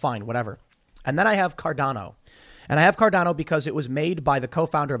it, so fine, whatever. And then I have Cardano. And I have Cardano because it was made by the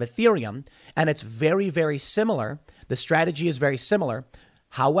co-founder of Ethereum, and it's very, very similar. The strategy is very similar.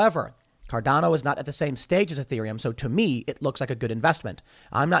 However, Cardano is not at the same stage as Ethereum, so to me, it looks like a good investment.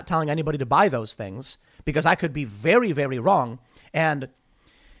 I'm not telling anybody to buy those things because I could be very, very wrong. And,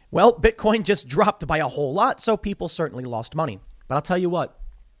 well, Bitcoin just dropped by a whole lot, so people certainly lost money. But I'll tell you what,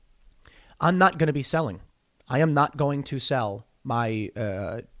 I'm not going to be selling. I am not going to sell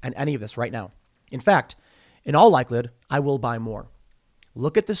any of this right now. In fact, in all likelihood, I will buy more.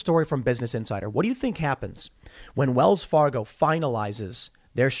 Look at this story from Business Insider. What do you think happens when Wells Fargo finalizes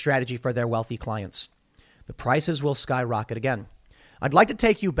their strategy for their wealthy clients? The prices will skyrocket again. I'd like to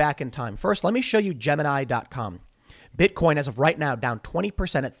take you back in time. First, let me show you Gemini.com. Bitcoin, as of right now, down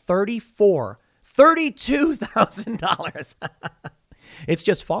 20% at $32,000. It's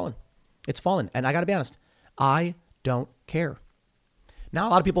just fallen. It's fallen. And I got to be honest, I don't care. Now, a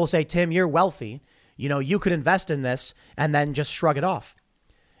lot of people will say, Tim, you're wealthy. You know, you could invest in this and then just shrug it off.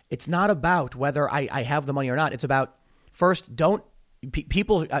 It's not about whether I have the money or not. It's about, first,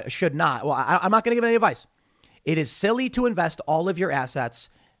 people should not. Well, I'm not going to give any advice. It is silly to invest all of your assets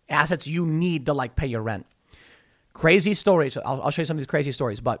you need to pay your rent. Crazy stories. I'll show you some of these crazy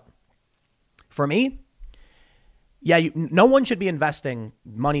stories. But for me, no one should be investing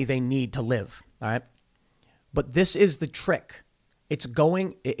money they need to live. All right. But this is the trick. It's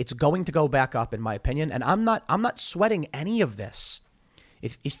going to go back up, in my opinion. And I'm not sweating any of this.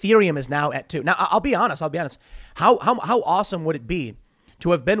 Ethereum is now at 2. Now, I'll be honest. How awesome would it be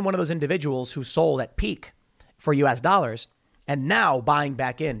to have been one of those individuals who sold at peak for US dollars and now buying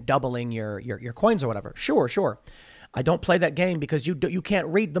back in, doubling your coins or whatever? Sure. I don't play that game because you can't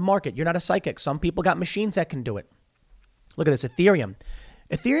read the market. You're not a psychic. Some people got machines that can do it. Look at this, Ethereum.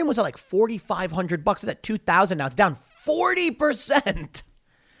 Ethereum was at like $4,500. It's at 2,000 now. It's down 40%.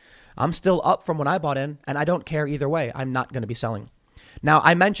 I'm still up from when I bought in, and I don't care either way. I'm not going to be selling. Now,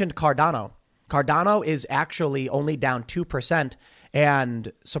 I mentioned Cardano. Cardano is actually only down 2%.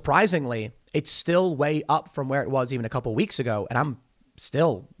 And surprisingly, it's still way up from where it was even a couple weeks ago. And I'm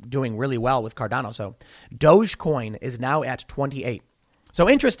still doing really well with Cardano. So Dogecoin is now at 28. So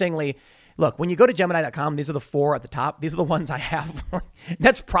interestingly, look, when you go to Gemini.com, these are the 4 at the top. These are the ones I have.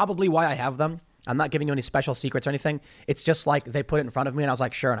 That's probably why I have them. I'm not giving you any special secrets or anything. It's just like they put it in front of me and I was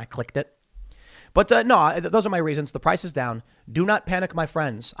like, sure. And I clicked it. But no, those are my reasons. The price is down. Do not panic, my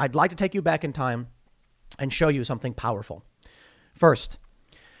friends. I'd like to take you back in time and show you something powerful. First,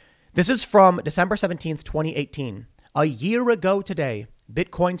 this is from December 17th, 2018. A year ago today,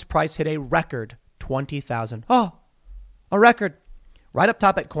 Bitcoin's price hit a record 20,000. Oh, a record. Right up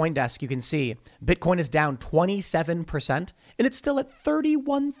top at CoinDesk, you can see Bitcoin is down 27% and it's still at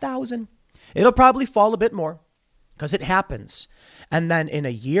 31,000. It'll probably fall a bit more because it happens. And then in a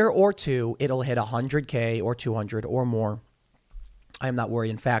year or two, it'll hit 100K or 200 or more. I am not worried.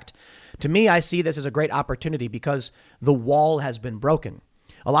 In fact, to me, I see this as a great opportunity because the wall has been broken.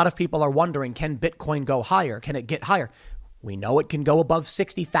 A lot of people are wondering, can Bitcoin go higher? Can it get higher? We know it can go above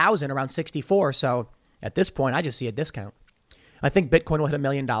 60,000, around 64. So at this point, I just see a discount. I think Bitcoin will hit $1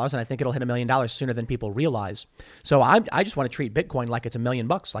 million, and I think it'll hit $1 million sooner than people realize. So I just want to treat Bitcoin like it's $1 million,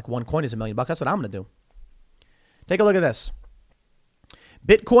 like one coin is $1 million. That's what I'm going to do. Take a look at this.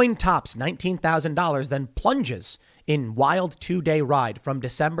 Bitcoin tops $19,000, then plunges in wild 2-day ride from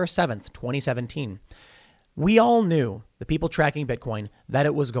December 7th, 2017. We all knew, the people tracking Bitcoin, that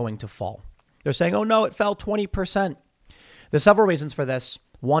it was going to fall. They're saying, oh no, it fell 20%. There's several reasons for this.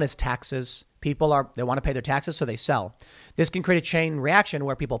 One is taxes. People they want to pay their taxes, so they sell. This can create a chain reaction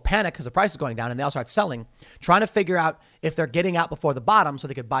where people panic because the price is going down and they all start selling, trying to figure out if they're getting out before the bottom so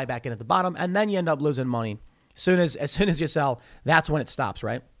they could buy back in at the bottom, and then you end up losing money. As soon as you sell, that's when it stops,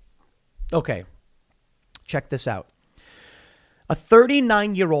 right? Okay, check this out. A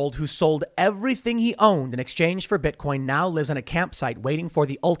 39-year-old who sold everything he owned in exchange for Bitcoin now lives on a campsite waiting for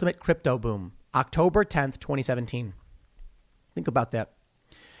the ultimate crypto boom. October 10th, 2017. Think about that.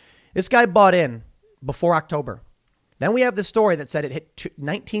 This guy bought in before October. Then we have the story that said it hit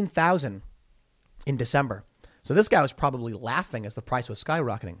 19,000 in December. So this guy was probably laughing as the price was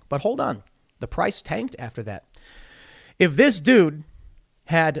skyrocketing. But hold on. The price tanked after that. If this dude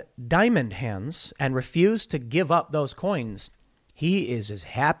had diamond hands and refused to give up those coins, he is as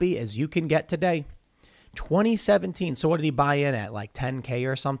happy as you can get today. 2017. So what did he buy in at? Like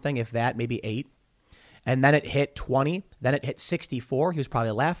 10K or something, if that, maybe 8. And then it hit 20. Then it hit 64. He was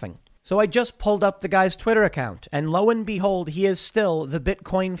probably laughing. So I just pulled up the guy's Twitter account, and lo and behold, he is still the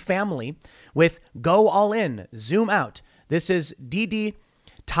Bitcoin family with Go All In, Zoom Out. This is Didi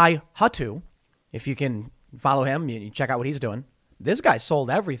Taihuttu. If you can follow him, you check out what he's doing. This guy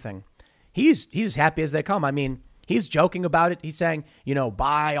sold everything. He's as happy as they come. I mean, he's joking about it. He's saying,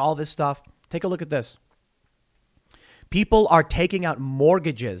 buy all this stuff. Take a look at this. People are taking out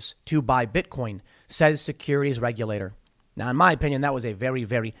mortgages to buy Bitcoin, says securities regulator. Now, in my opinion, that was a very,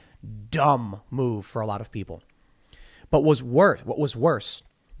 very dumb move for a lot of people. But what was worse,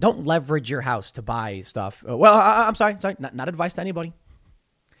 don't leverage your house to buy stuff. Well, I'm sorry, not advice to anybody.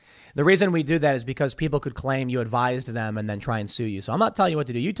 The reason we do that is because people could claim you advised them and then try and sue you. So I'm not telling you what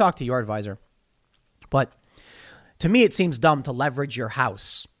to do. You talk to your advisor. But to me, it seems dumb to leverage your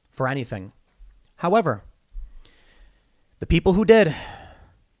house for anything. However, the people who did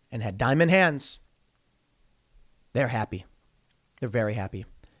and had diamond hands, they're happy. They're very happy.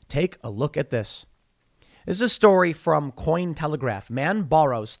 Take a look at this. This is a story from Cointelegraph. Man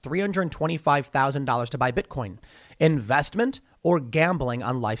borrows $325,000 to buy Bitcoin. Investment or gambling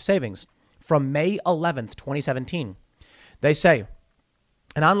on life savings. From May 11th, 2017. They say,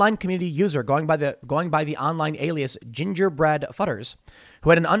 an online community user going by the online alias Gingerbread Futters, who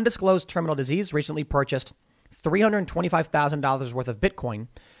had an undisclosed terminal disease, recently purchased $325,000 worth of Bitcoin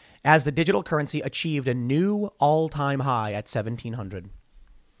as the digital currency achieved a new all-time high at 1,700.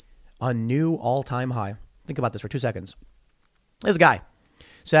 A new all-time high. Think about this for 2 seconds. This guy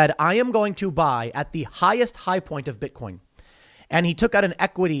said, I am going to buy at the highest high point of Bitcoin. And he took out an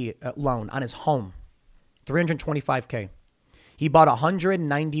equity loan on his home, $325K. He bought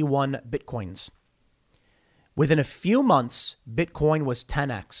 191 Bitcoins. Within a few months, Bitcoin was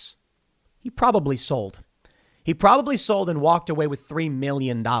 10x. He probably sold. And walked away with $3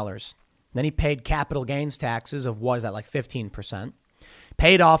 million. Then he paid capital gains taxes of, what is that, like 15%.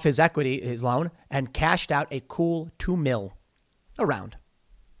 Paid off his equity, his loan, and cashed out a cool $2 million. Around.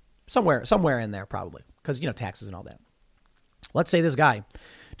 Somewhere in there probably. Because, taxes and all that. Let's say this guy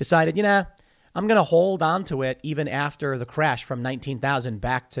decided, I'm going to hold on to it even after the crash from 19,000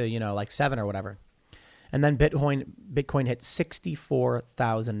 back to, like 7 or whatever. And then Bitcoin hit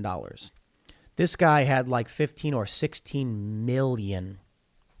 $64,000. This guy had like 15 or 16 million.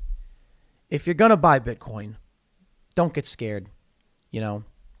 If you're going to buy Bitcoin, don't get scared, But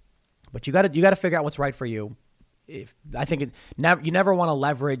you got to figure out what's right for you. You never want to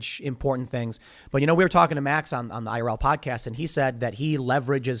leverage important things. But, we were talking to Max on the IRL podcast, and he said that he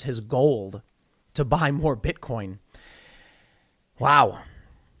leverages his gold to buy more Bitcoin. Wow.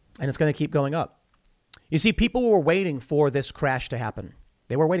 And it's going to keep going up. You see, people were waiting for this crash to happen.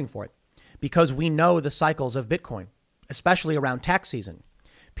 They were waiting for it because we know the cycles of Bitcoin, especially around tax season.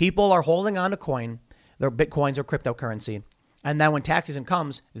 People are holding on to coin, their Bitcoins or cryptocurrency. And then when tax season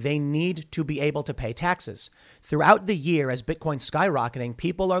comes, they need to be able to pay taxes. Throughout the year, as Bitcoin's skyrocketing,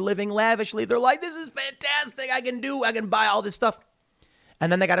 people are living lavishly. They're like, this is fantastic. I can buy all this stuff.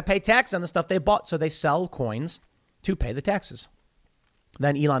 And then they got to pay tax on the stuff they bought. So they sell coins to pay the taxes.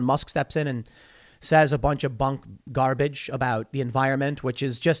 Then Elon Musk steps in and says a bunch of bunk garbage about the environment, which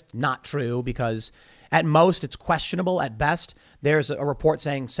is just not true because at most it's questionable. At best, there's a report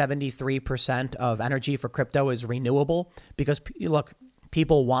saying 73% of energy for crypto is renewable because, look,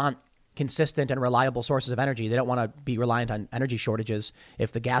 people want consistent and reliable sources of energy. They don't want to be reliant on energy shortages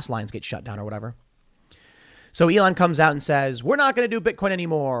if the gas lines get shut down or whatever. So Elon comes out and says, we're not going to do Bitcoin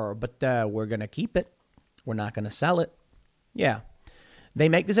anymore, but we're going to keep it. We're not going to sell it. Yeah. They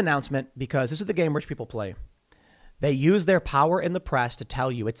make this announcement because this is the game rich people play. They use their power in the press to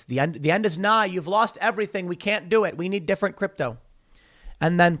tell you it's the end. The end is nigh. You've lost everything. We can't do it. We need different crypto.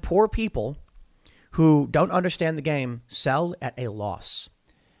 And then poor people who don't understand the game sell at a loss.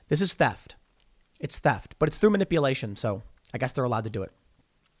 This is theft. It's theft, but it's through manipulation. So I guess they're allowed to do it.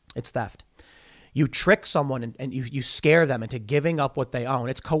 It's theft. You trick someone and you scare them into giving up what they own.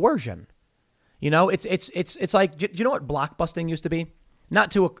 It's coercion. It's like, do you know what blockbusting used to be? Not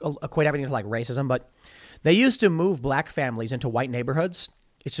to equate everything to like racism, but they used to move black families into white neighborhoods.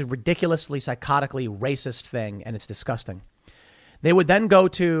 It's a ridiculously, psychotically racist thing, and it's disgusting. They would then go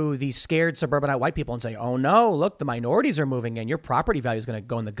to these scared suburbanite white people and say, oh no, look, the minorities are moving in. Your property value is going to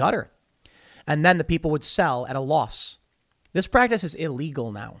go in the gutter. And then the people would sell at a loss. This practice is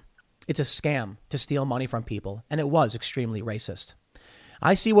illegal now. It's a scam to steal money from people, and it was extremely racist.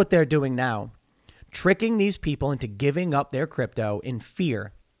 I see what they're doing now, tricking these people into giving up their crypto in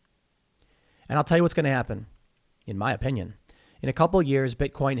fear. And I'll tell you what's going to happen, in my opinion. In a couple of years,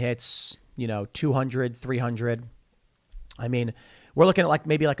 Bitcoin hits, 200, 300. I mean, we're looking at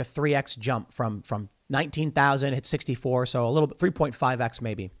maybe a 3x jump from 19,000 hit 64. So a little bit, 3.5x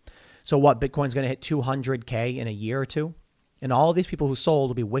maybe. So what? Bitcoin's going to hit 200K in a year or two. And all of these people who sold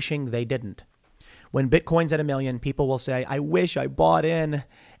will be wishing they didn't. When Bitcoin's at $1 million, people will say, I wish I bought in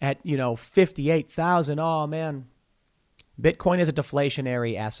at, 58,000. Oh, man. Bitcoin is a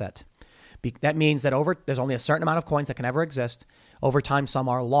deflationary asset. That means that there's only a certain amount of coins that can ever exist. Over time, some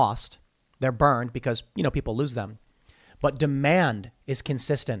are lost. They're burned because, people lose them. But demand is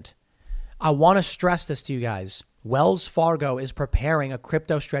consistent. I want to stress this to you guys. Wells Fargo is preparing a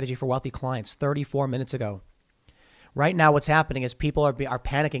crypto strategy for wealthy clients 34 minutes ago. Right now, what's happening is people are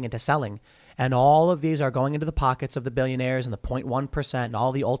panicking into selling. And all of these are going into the pockets of the billionaires and the 0.1% and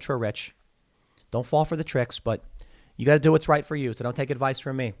all the ultra rich. Don't fall for the tricks, but you got to do what's right for you. So don't take advice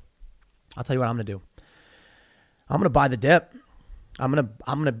from me. I'll tell you what I'm going to do. I'm going to buy the dip.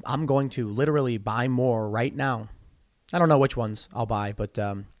 I'm going to literally buy more right now. I don't know which ones I'll buy, but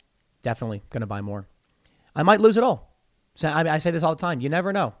definitely going to buy more. I might lose it all. So I say this all the time. You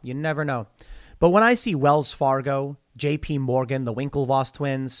never know. You never know. But when I see Wells Fargo, JP Morgan, the Winklevoss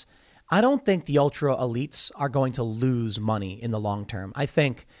twins, I don't think the ultra elites are going to lose money in the long term. I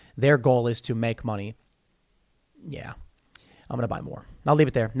think their goal is to make money. Yeah, I'm going to buy more. I'll leave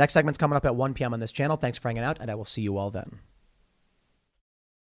it there. Next segment's coming up at 1 p.m. on this channel. Thanks for hanging out, and I will see you all then.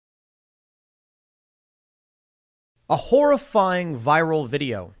 A horrifying viral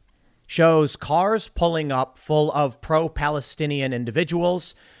video shows cars pulling up full of pro-Palestinian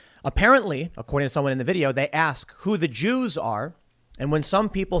individuals. Apparently, according to someone in the video, they ask who the Jews are. And when some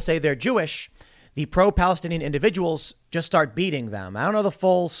people say they're Jewish, the pro-Palestinian individuals just start beating them. I don't know the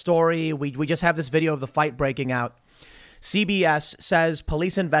full story. We just have this video of the fight breaking out. CBS says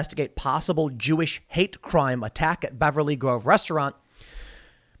police investigate possible Jewish hate crime attack at Beverly Grove restaurant.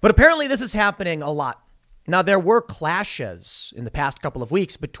 But apparently this is happening a lot. Now, there were clashes in the past couple of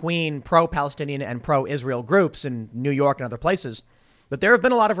weeks between pro-Palestinian and pro-Israel groups in New York and other places. But there have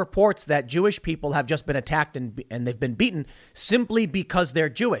been a lot of reports that Jewish people have just been attacked and they've been beaten simply because they're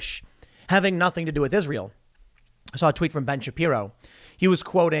Jewish, having nothing to do with Israel. I saw a tweet from Ben Shapiro. He was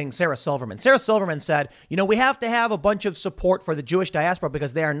quoting Sarah Silverman. Sarah Silverman said, we have to have a bunch of support for the Jewish diaspora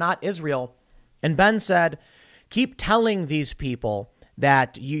because they are not Israel. And Ben said, keep telling these people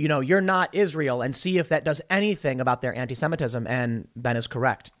that, you're not Israel and see if that does anything about their anti-Semitism. And Ben is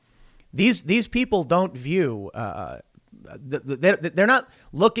correct. These people don't view they're not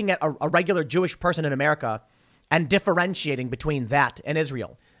looking at a regular Jewish person in America and differentiating between that and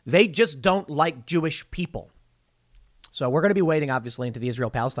Israel. They just don't like Jewish people. So we're going to be wading, obviously, into the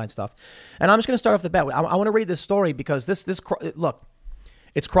Israel-Palestine stuff. And I'm just going to start off the bat. I want to read this story because look,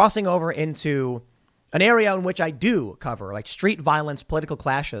 it's crossing over into an area in which I do cover, like street violence, political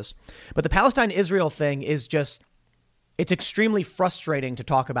clashes. But the Palestine-Israel thing is it's extremely frustrating to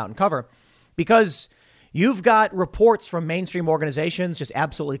talk about and cover because you've got reports from mainstream organizations just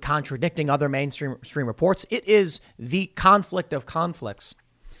absolutely contradicting other mainstream reports. It is the conflict of conflicts.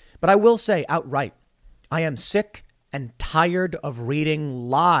 But I will say outright, I am sick and tired of reading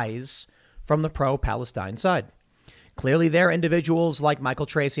lies from the pro-Palestine side. Clearly, there are individuals like Michael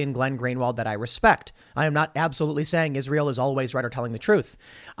Tracy and Glenn Greenwald that I respect. I am not absolutely saying Israel is always right or telling the truth.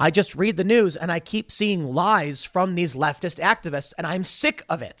 I just read the news and I keep seeing lies from these leftist activists, and I'm sick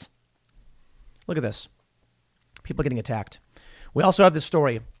of it. Look at this. People getting attacked. We also have this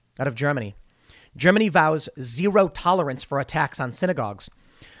story out of Germany. Germany vows zero tolerance for attacks on synagogues.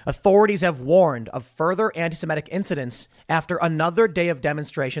 Authorities have warned of further anti-Semitic incidents after another day of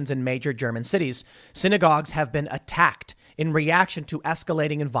demonstrations in major German cities. Synagogues have been attacked in reaction to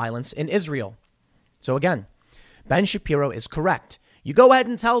escalating in violence in Israel. So again, Ben Shapiro is correct. You go ahead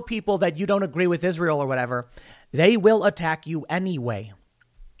and tell people that you don't agree with Israel or whatever. They will attack you anyway.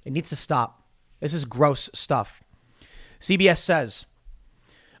 It needs to stop. This is gross stuff. CBS says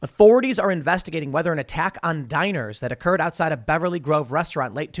authorities are investigating whether an attack on diners that occurred outside a Beverly Grove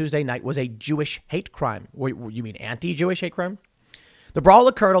restaurant late Tuesday night was a Jewish hate crime. You mean anti-Jewish hate crime? The brawl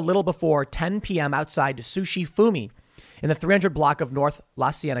occurred a little before 10 p.m. outside Sushi Fumi in the 300 block of North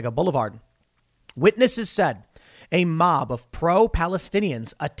La Cienega Boulevard. Witnesses said a mob of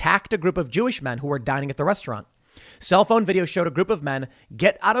pro-Palestinians attacked a group of Jewish men who were dining at the restaurant. Cell phone video showed a group of men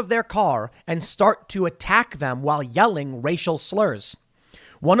get out of their car and start to attack them while yelling racial slurs.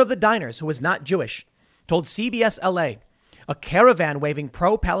 One of the diners, who was not Jewish, told CBS LA a caravan waving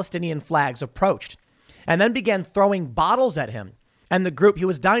pro-Palestinian flags approached and then began throwing bottles at him and the group he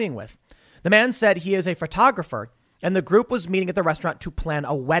was dining with. The man said he is a photographer and the group was meeting at the restaurant to plan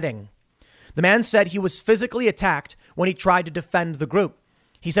a wedding. The man said he was physically attacked when he tried to defend the group.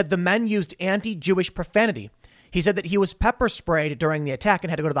 He said the men used anti-Jewish profanity. He said that he was pepper sprayed during the attack and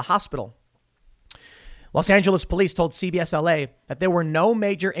had to go to the hospital. Los Angeles police told CBS LA that there were no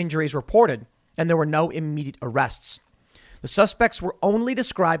major injuries reported and there were no immediate arrests. The suspects were only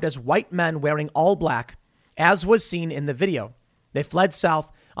described as white men wearing all black, as was seen in the video. They fled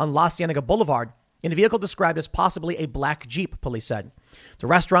south on La Cienega Boulevard in a vehicle described as possibly a black Jeep, police said. The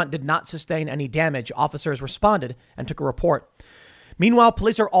restaurant did not sustain any damage. Officers responded and took a report. Meanwhile,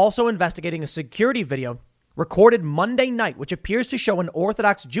 police are also investigating a security video recorded Monday night, which appears to show an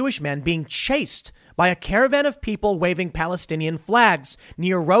Orthodox Jewish man being chased by a caravan of people waving Palestinian flags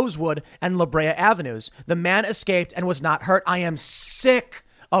near Rosewood and La Brea Avenues. The man escaped and was not hurt. I am sick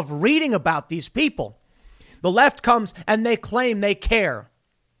of reading about these people. The left comes and they claim they care.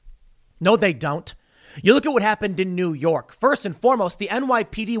 No, they don't. You look at what happened in New York. First and foremost, the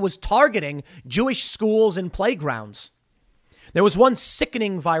NYPD was targeting Jewish schools and playgrounds. There was one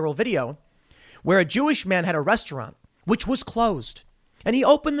sickening viral video where a Jewish man had a restaurant which was closed, and he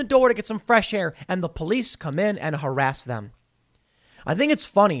opened the door to get some fresh air, and the police come in and harass them. I think it's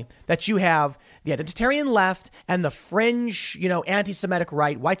funny that you have the identitarian left and the fringe, anti-Semitic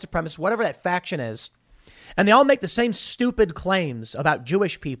right, white supremacist, whatever that faction is. And they all make the same stupid claims about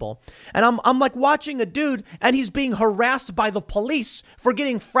Jewish people. And I'm like watching a dude and he's being harassed by the police for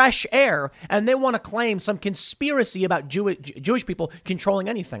getting fresh air. And they want to claim some conspiracy about Jewish people controlling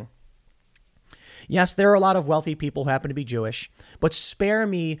anything. Yes, there are a lot of wealthy people who happen to be Jewish, but spare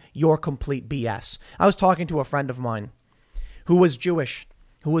me your complete BS. I was talking to a friend of mine who was Jewish,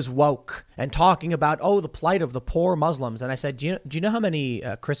 who was woke, and talking about, the plight of the poor Muslims. And I said, do you know how many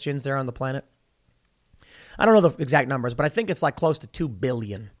Christians there are on the planet? I don't know the exact numbers, but I think it's like close to 2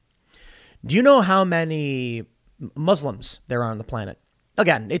 billion. Do you know how many Muslims there are on the planet?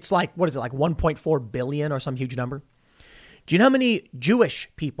 Again, it's like, 1.4 billion or some huge number? Do you know how many Jewish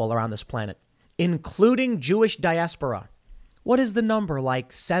people are on this planet, including Jewish diaspora? What is the number?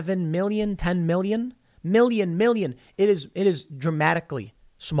 Like 7 million, 10 million? Million. It is dramatically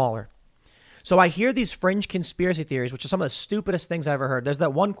smaller. So I hear these fringe conspiracy theories, which are some of the stupidest things I've ever heard. There's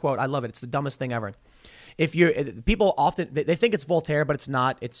that one quote. I love it. It's the dumbest thing ever. People often, they think it's Voltaire, but it's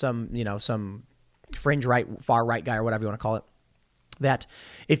not. It's some fringe right, far right guy or whatever you want to call it. That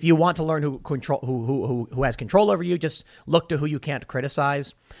if you want to learn who has control over you, just look to who you can't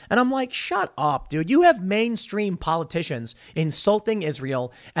criticize. And I'm like, shut up, dude. You have mainstream politicians insulting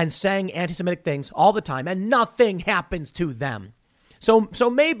Israel and saying anti-Semitic things all the time, and nothing happens to them. So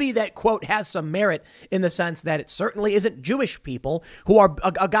maybe that quote has some merit in the sense that it certainly isn't Jewish people who are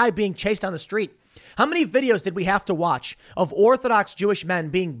a guy being chased down the street. How many videos did we have to watch of Orthodox Jewish men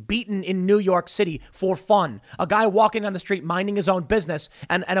being beaten in New York City for fun? A guy walking down the street minding his own business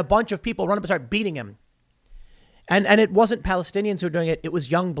and a bunch of people run up and start beating him. And it wasn't Palestinians who were doing it. It was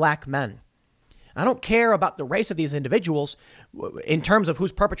young black men. I don't care about the race of these individuals in terms of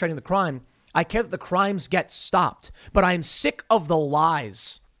who's perpetrating the crime. I care that the crimes get stopped. But I'm sick of the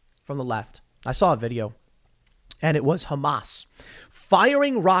lies from the left. I saw a video, and it was Hamas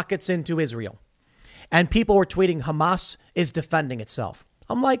firing rockets into Israel. And people were tweeting, Hamas is defending itself.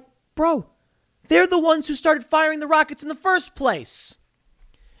 I'm like, bro, they're the ones who started firing the rockets in the first place.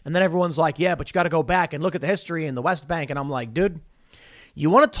 And then everyone's like, yeah, but you got to go back and look at the history in the West Bank. And I'm like, dude, you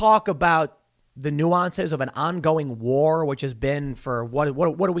want to talk about the nuances of an ongoing war, which has been for what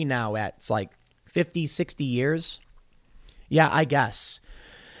are we now at? It's like 50, 60 years. Yeah, I guess.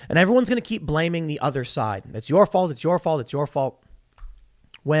 And everyone's going to keep blaming the other side. It's your fault. It's your fault. It's your fault.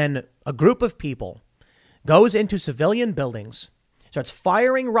 When a group of people goes into civilian buildings, starts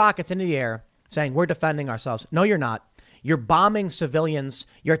firing rockets into the air, saying, we're defending ourselves. No, you're not. You're bombing civilians.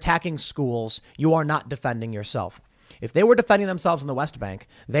 You're attacking schools. You are not defending yourself. If they were defending themselves in the West Bank,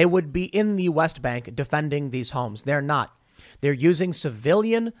 they would be in the West Bank defending these homes. They're not. They're using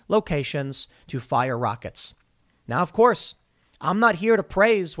civilian locations to fire rockets. Now, of course, I'm not here to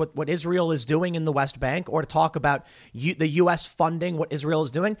praise what Israel is doing in the West Bank or to talk about the U.S. funding what Israel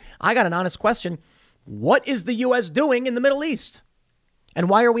is doing. I got an honest question. What is the U.S. doing in the Middle East? And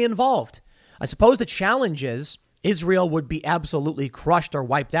why are we involved? I suppose the challenge is Israel would be absolutely crushed or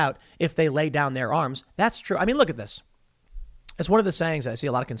wiped out if they lay down their arms. That's true. I mean, look at this. It's one of the sayings I see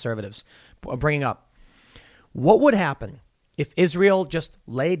a lot of conservatives bringing up. What would happen if Israel just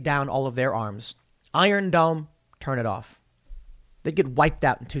laid down all of their arms? Iron Dome, turn it off. They'd get wiped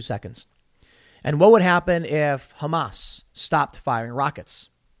out in 2 seconds. And what would happen if Hamas stopped firing rockets?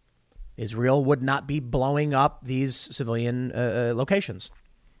 Israel would not be blowing up these civilian locations.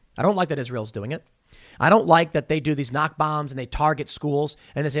 I don't like that Israel's doing it. I don't like that they do these knock bombs and they target schools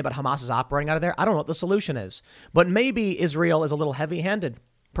and they say about Hamas is operating out of there. I don't know what the solution is, but maybe Israel is a little heavy-handed,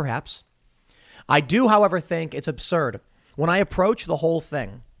 perhaps. I do, however, think it's absurd when I approach the whole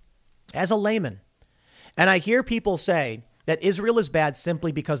thing as a layman and I hear people say that Israel is bad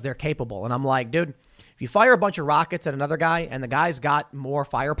simply because they're capable. And I'm like, dude, if you fire a bunch of rockets at another guy and the guy's got more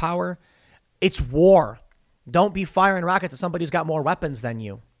firepower, it's war. Don't be firing rockets at somebody who's got more weapons than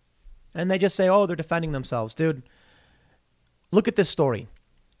you. And they just say, oh, they're defending themselves. Dude, look at this story.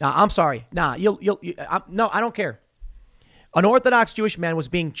 Now, I'm sorry. No, I don't care. An Orthodox Jewish man was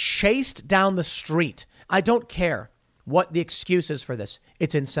being chased down the street. I don't care what the excuse is for this.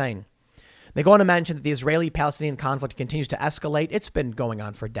 It's insane. They go on to mention that the Israeli-Palestinian conflict continues to escalate. It's been going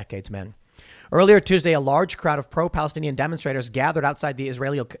on for decades, man. Earlier Tuesday, a large crowd of pro-Palestinian demonstrators gathered outside the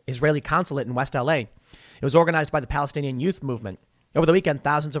Israeli consulate in West LA. It was organized by the Palestinian Youth Movement. Over the weekend,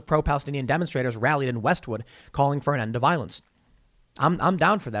 thousands of pro-Palestinian demonstrators rallied in Westwood, calling for an end to violence. I'm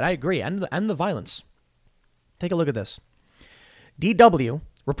down for that. I agree. End the violence. Take a look at this. DW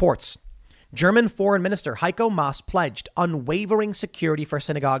reports German Foreign Minister Heiko Maas pledged unwavering security for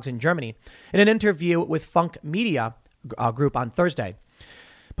synagogues in Germany in an interview with Funk Media Group on Thursday.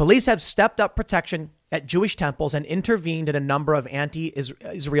 Police have stepped up protection at Jewish temples and intervened in a number of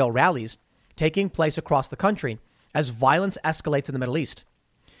anti-Israel rallies taking place across the country as violence escalates in the Middle East.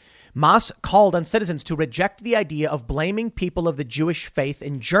 Maas called on citizens to reject the idea of blaming people of the Jewish faith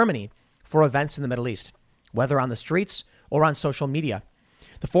in Germany for events in the Middle East, whether on the streets or on social media.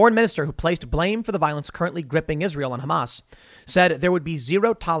 The foreign minister, who placed blame for the violence currently gripping Israel on Hamas, said there would be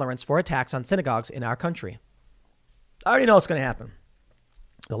zero tolerance for attacks on synagogues in our country. I already know what's going to happen.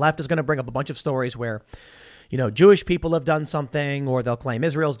 The left is going to bring up a bunch of stories where, Jewish people have done something, or they'll claim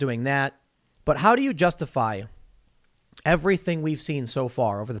Israel's doing that. But how do you justify everything we've seen so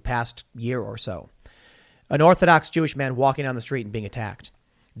far over the past year or so? An Orthodox Jewish man walking down the street and being attacked.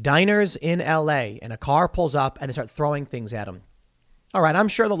 Diners in LA, and a car pulls up and they start throwing things at him. All right, I'm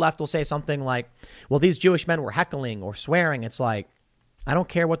sure the left will say something like, well, these Jewish men were heckling or swearing. It's like, I don't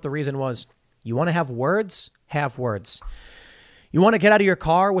care what the reason was. You want to have words? Have words. You want to get out of your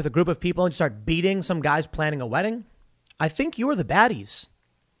car with a group of people and start beating some guys planning a wedding? I think you are the baddies.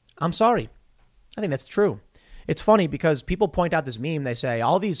 I'm sorry. I think that's true. It's funny because people point out this meme. They say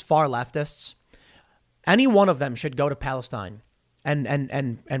all these far leftists, any one of them should go to Palestine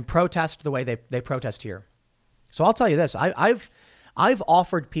and protest the way they protest here. So I'll tell you this. I've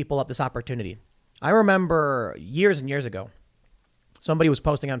offered people up this opportunity. I remember years and years ago, somebody was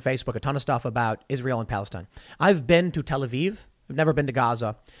posting on Facebook a ton of stuff about Israel and Palestine. I've been to Tel Aviv. I've never been to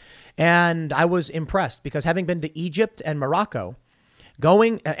Gaza. And I was impressed because having been to Egypt and Morocco,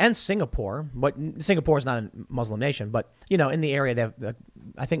 and Singapore, but Singapore is not a Muslim nation, but, in the area, they have,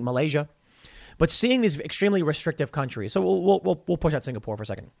 I think, Malaysia. But seeing these extremely restrictive countries, so we'll push out Singapore for a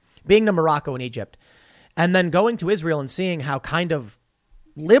second, being to Morocco and Egypt, and then going to Israel and seeing how kind of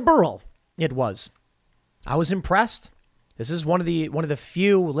liberal it was, I was impressed. This is one of the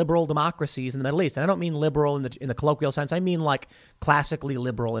few liberal democracies in the Middle East. And I don't mean liberal in the colloquial sense. I mean like classically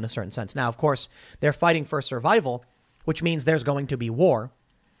liberal in a certain sense. Now, of course, they're fighting for survival, which means there's going to be war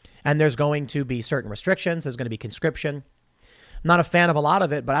and there's going to be certain restrictions. There's going to be conscription. I'm not a fan of a lot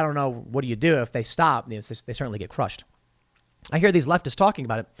of it, but I don't know. What do you do if they stop? They certainly get crushed. I hear these leftists talking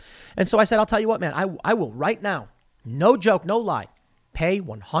about it. And so I said, I'll tell you what, man, I will right now, no joke, no lie, pay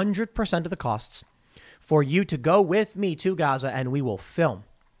 100% of the costs for you to go with me to Gaza, and we will film.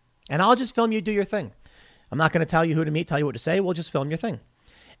 And I'll just film you do your thing. I'm not going to tell you who to meet, tell you what to say. We'll just film your thing.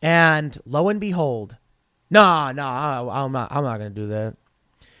 And lo and behold, no, I'm not going to do that.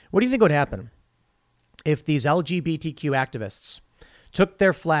 What do you think would happen if these LGBTQ activists took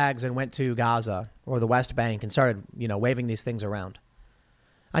their flags and went to Gaza or the West Bank and started, waving these things around?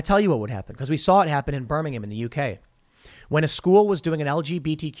 I tell you what would happen, because we saw it happen in Birmingham in the UK. When a school was doing an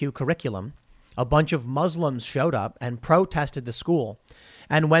LGBTQ curriculum, a bunch of Muslims showed up and protested the school.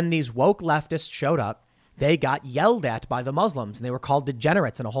 And when these woke leftists showed up, they got yelled at by the Muslims and they were called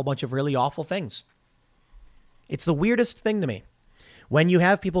degenerates and a whole bunch of really awful things. It's the weirdest thing to me when you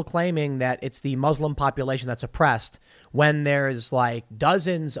have people claiming that it's the Muslim population that's oppressed, when there's like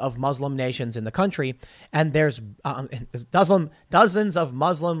dozens of Muslim nations in the country and there's dozens of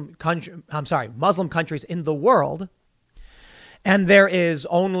Muslim countries in the world. And there is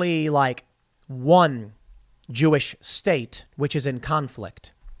only like one Jewish state, which is in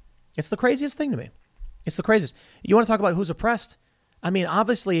conflict. It's the craziest thing to me. It's the craziest. You want to talk about who's oppressed? I mean,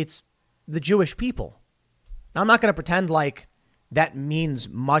 obviously, it's the Jewish people. Now, I'm not going to pretend like that means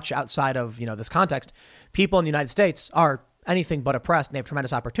much outside of, this context. People in the United States are anything but oppressed, and they have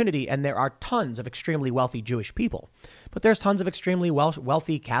tremendous opportunity, and there are tons of extremely wealthy Jewish people. But there's tons of extremely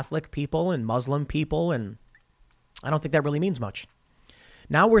wealthy Catholic people and Muslim people, and I don't think that really means much.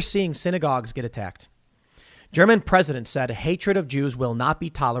 Now we're seeing synagogues get attacked. German president said hatred of Jews will not be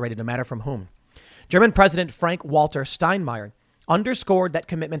tolerated no matter from whom. German President Frank-Walter Steinmeier underscored that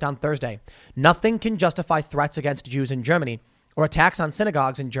commitment on Thursday. Nothing can justify threats against Jews in Germany or attacks on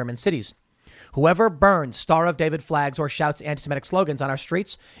synagogues in German cities. Whoever burns Star of David flags or shouts anti-Semitic slogans on our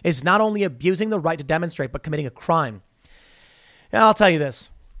streets is not only abusing the right to demonstrate, but committing a crime. And I'll tell you this.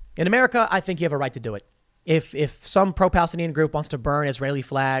 In America, I think you have a right to do it. If some pro-Palestinian group wants to burn Israeli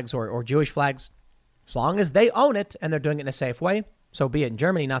flags or Jewish flags, as long as they own it and they're doing it in a safe way, so be it. In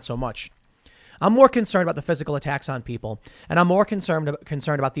Germany, not so much. I'm more concerned about the physical attacks on people, and I'm more concerned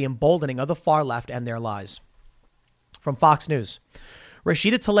about the emboldening of the far left and their lies. From Fox News,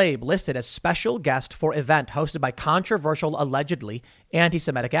 Rashida Tlaib listed as special guest for event hosted by controversial, allegedly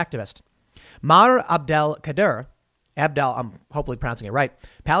anti-Semitic activist. Maher Abdel Kader, I'm hopefully pronouncing it right,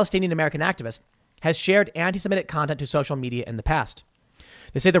 Palestinian-American activist, has shared anti-Semitic content to social media in the past.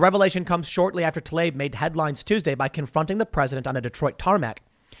 They say the revelation comes shortly after Tlaib made headlines Tuesday by confronting the president on a Detroit tarmac,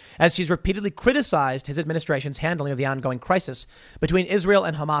 as she's repeatedly criticized his administration's handling of the ongoing crisis between Israel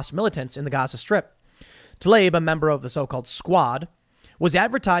and Hamas militants in the Gaza Strip. Tlaib, a member of the so-called Squad, was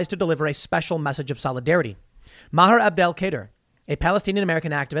advertised to deliver a special message of solidarity. Maher Abdel Kader, a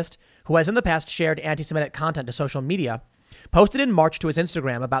Palestinian-American activist who has in the past shared anti-Semitic content to social media, posted in March to his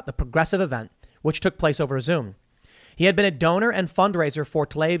Instagram about the progressive event, which took place over Zoom. He had been a donor and fundraiser for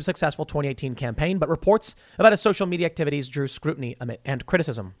Tlaib's successful 2018 campaign, but reports about his social media activities drew scrutiny and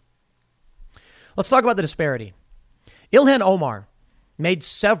criticism. Let's talk about the disparity. Ilhan Omar made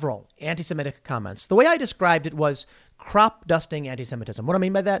several anti-Semitic comments. The way I described it was crop dusting anti-Semitism. What do I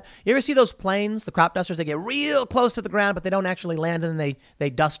mean by that? You ever see those planes, the crop dusters, they get real close to the ground, but they don't actually land, and they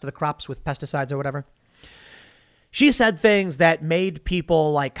dust the crops with pesticides or whatever? She said things that made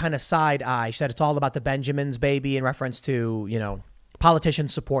people like kind of side eye. She said it's all about the Benjamins, baby, in reference to,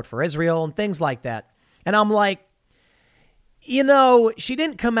 politicians' support for Israel and things like that. And I'm like, she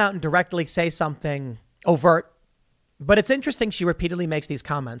didn't come out and directly say something overt, but it's interesting she repeatedly makes these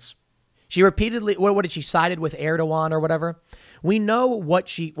comments. She repeatedly, what did she sided with Erdogan or whatever? We know what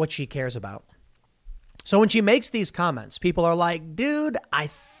she cares about. So when she makes these comments, people are like, dude, I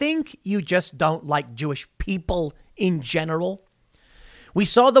think you just don't like Jewish people in general. We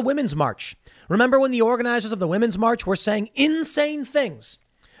saw the Women's March. Remember when the organizers of the Women's March were saying insane things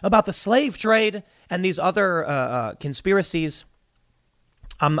about the slave trade and these other conspiracies?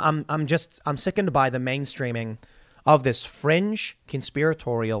 I'm sickened by the mainstreaming of this fringe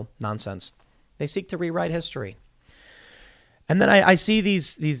conspiratorial nonsense. They seek to rewrite history. And then I see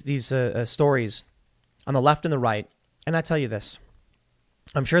these stories on the left and the right. And I tell you this,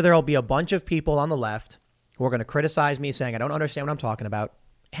 I'm sure there'll be a bunch of people on the left who are going to criticize me saying, I don't understand what I'm talking about.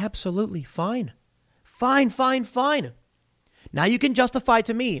 Absolutely fine. Fine. Now you can justify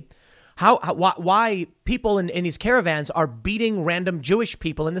to me why people in these caravans are beating random Jewish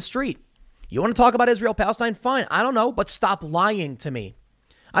people in the street. You want to talk about Israel, Palestine? Fine. I don't know, but stop lying to me.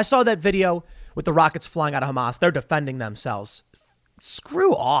 I saw that video with the rockets flying out of Hamas. They're defending themselves.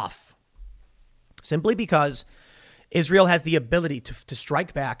 Screw off. Simply because Israel has the ability to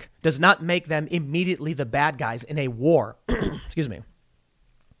strike back does not make them immediately the bad guys in a war. Excuse me.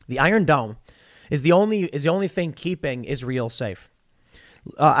 The Iron Dome is the only thing keeping Israel safe.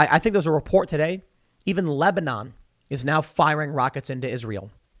 I think there's a report today. Even Lebanon is now firing rockets into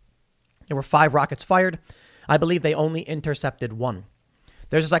Israel. There were 5 rockets fired. I believe they only intercepted 1.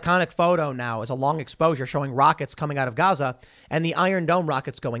 There's this iconic photo now. It's a long exposure showing rockets coming out of Gaza and the Iron Dome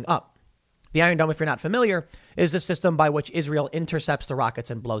rockets going up. The Iron Dome, if you're not familiar, is the system by which Israel intercepts the rockets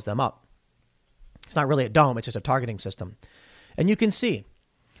and blows them up. It's not really a dome. It's just a targeting system. And you can see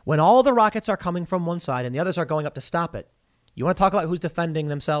when all the rockets are coming from one side and the others are going up to stop it. You want to talk about who's defending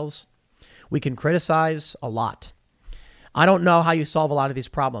themselves? We can criticize a lot. I don't know how you solve a lot of these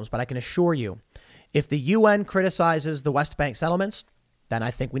problems, but I can assure you, if the UN criticizes the West Bank settlements, then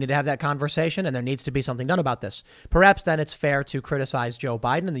I think we need to have that conversation and there needs to be something done about this. Perhaps then it's fair to criticize Joe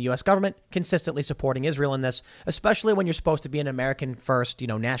Biden and the U.S. government consistently supporting Israel in this, especially when you're supposed to be an American first,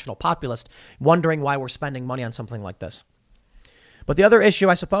 national populist, wondering why we're spending money on something like this. But the other issue,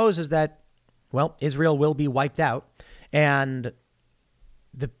 I suppose, is that, Israel will be wiped out and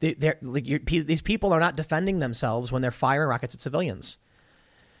these people are not defending themselves when they're firing rockets at civilians.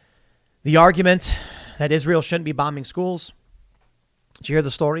 The argument that Israel shouldn't be bombing schools. Did you hear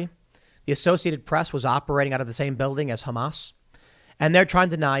the story? The Associated Press was operating out of the same building as Hamas, and they're trying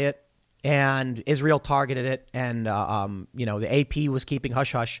to deny it. And Israel targeted it, and the AP was keeping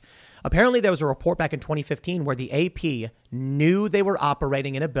hush hush. Apparently, there was a report back in 2015 where the AP knew they were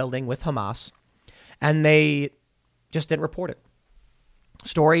operating in a building with Hamas, and they just didn't report it.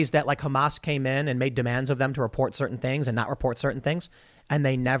 Stories that like Hamas came in and made demands of them to report certain things and not report certain things, and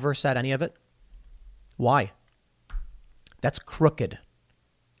they never said any of it. Why? That's crooked.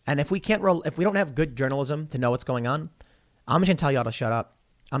 And if we don't have good journalism to know what's going on, I'm just going to tell you all to shut up.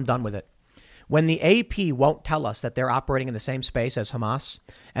 I'm done with it. When the AP won't tell us that they're operating in the same space as Hamas,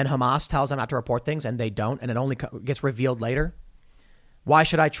 and Hamas tells them not to report things and they don't, and it only gets revealed later, why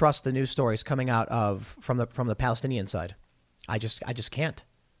should I trust the news stories coming out from the Palestinian side? I just can't.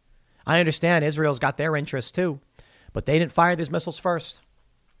 I understand Israel's got their interests too, but they didn't fire these missiles first.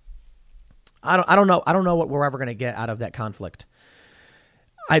 I don't know. I don't know what we're ever going to get out of that conflict.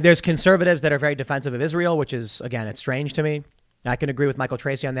 There's conservatives that are very defensive of Israel, which is, again, it's strange to me. I can agree with Michael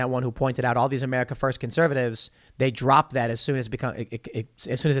Tracy on that one, who pointed out all these America First conservatives, they drop that as soon as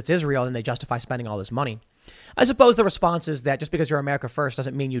as soon as it's Israel, and they justify spending all this money. I suppose the response is that just because you're America First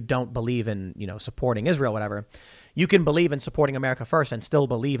doesn't mean you don't believe in, supporting Israel, whatever. You can believe in supporting America First and still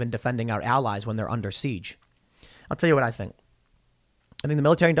believe in defending our allies when they're under siege. I'll tell you what I think. I think the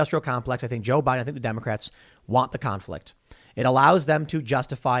military-industrial complex, I think Joe Biden, I think the Democrats want the conflict. It allows them to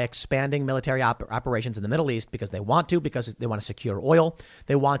justify expanding military operations in the Middle East because they want to secure oil.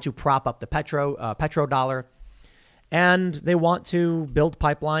 They want to prop up the petrodollar, and they want to build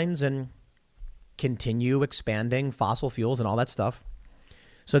pipelines and continue expanding fossil fuels and all that stuff.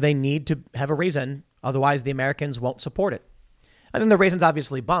 So they need to have a reason. Otherwise, the Americans won't support it. I think the reason's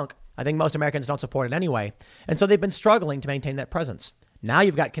obviously bunk. I think most Americans don't support it anyway. And so they've been struggling to maintain that presence. Now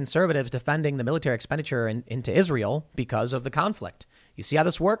you've got conservatives defending the military expenditure into Israel because of the conflict. You see how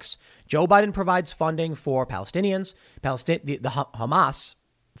this works? Joe Biden provides funding for Palestinians. The Hamas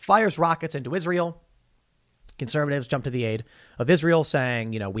fires rockets into Israel. Conservatives jump to the aid of Israel,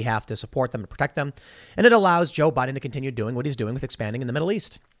 saying, we have to support them and protect them. And it allows Joe Biden to continue doing what he's doing with expanding in the Middle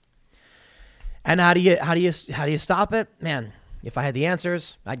East. And how do you stop it? Man, if I had the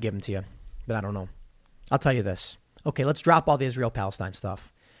answers, I'd give them to you. But I don't know. I'll tell you this. Okay, let's drop all the Israel-Palestine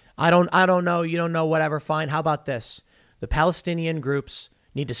stuff. I don't know. You don't know, whatever. Fine. How about this? The Palestinian groups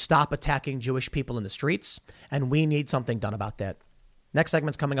need to stop attacking Jewish people in the streets, and we need something done about that. Next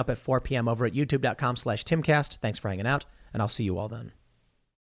segment's coming up at 4 p.m. over at youtube.com/Timcast. Thanks for hanging out, and I'll see you all then.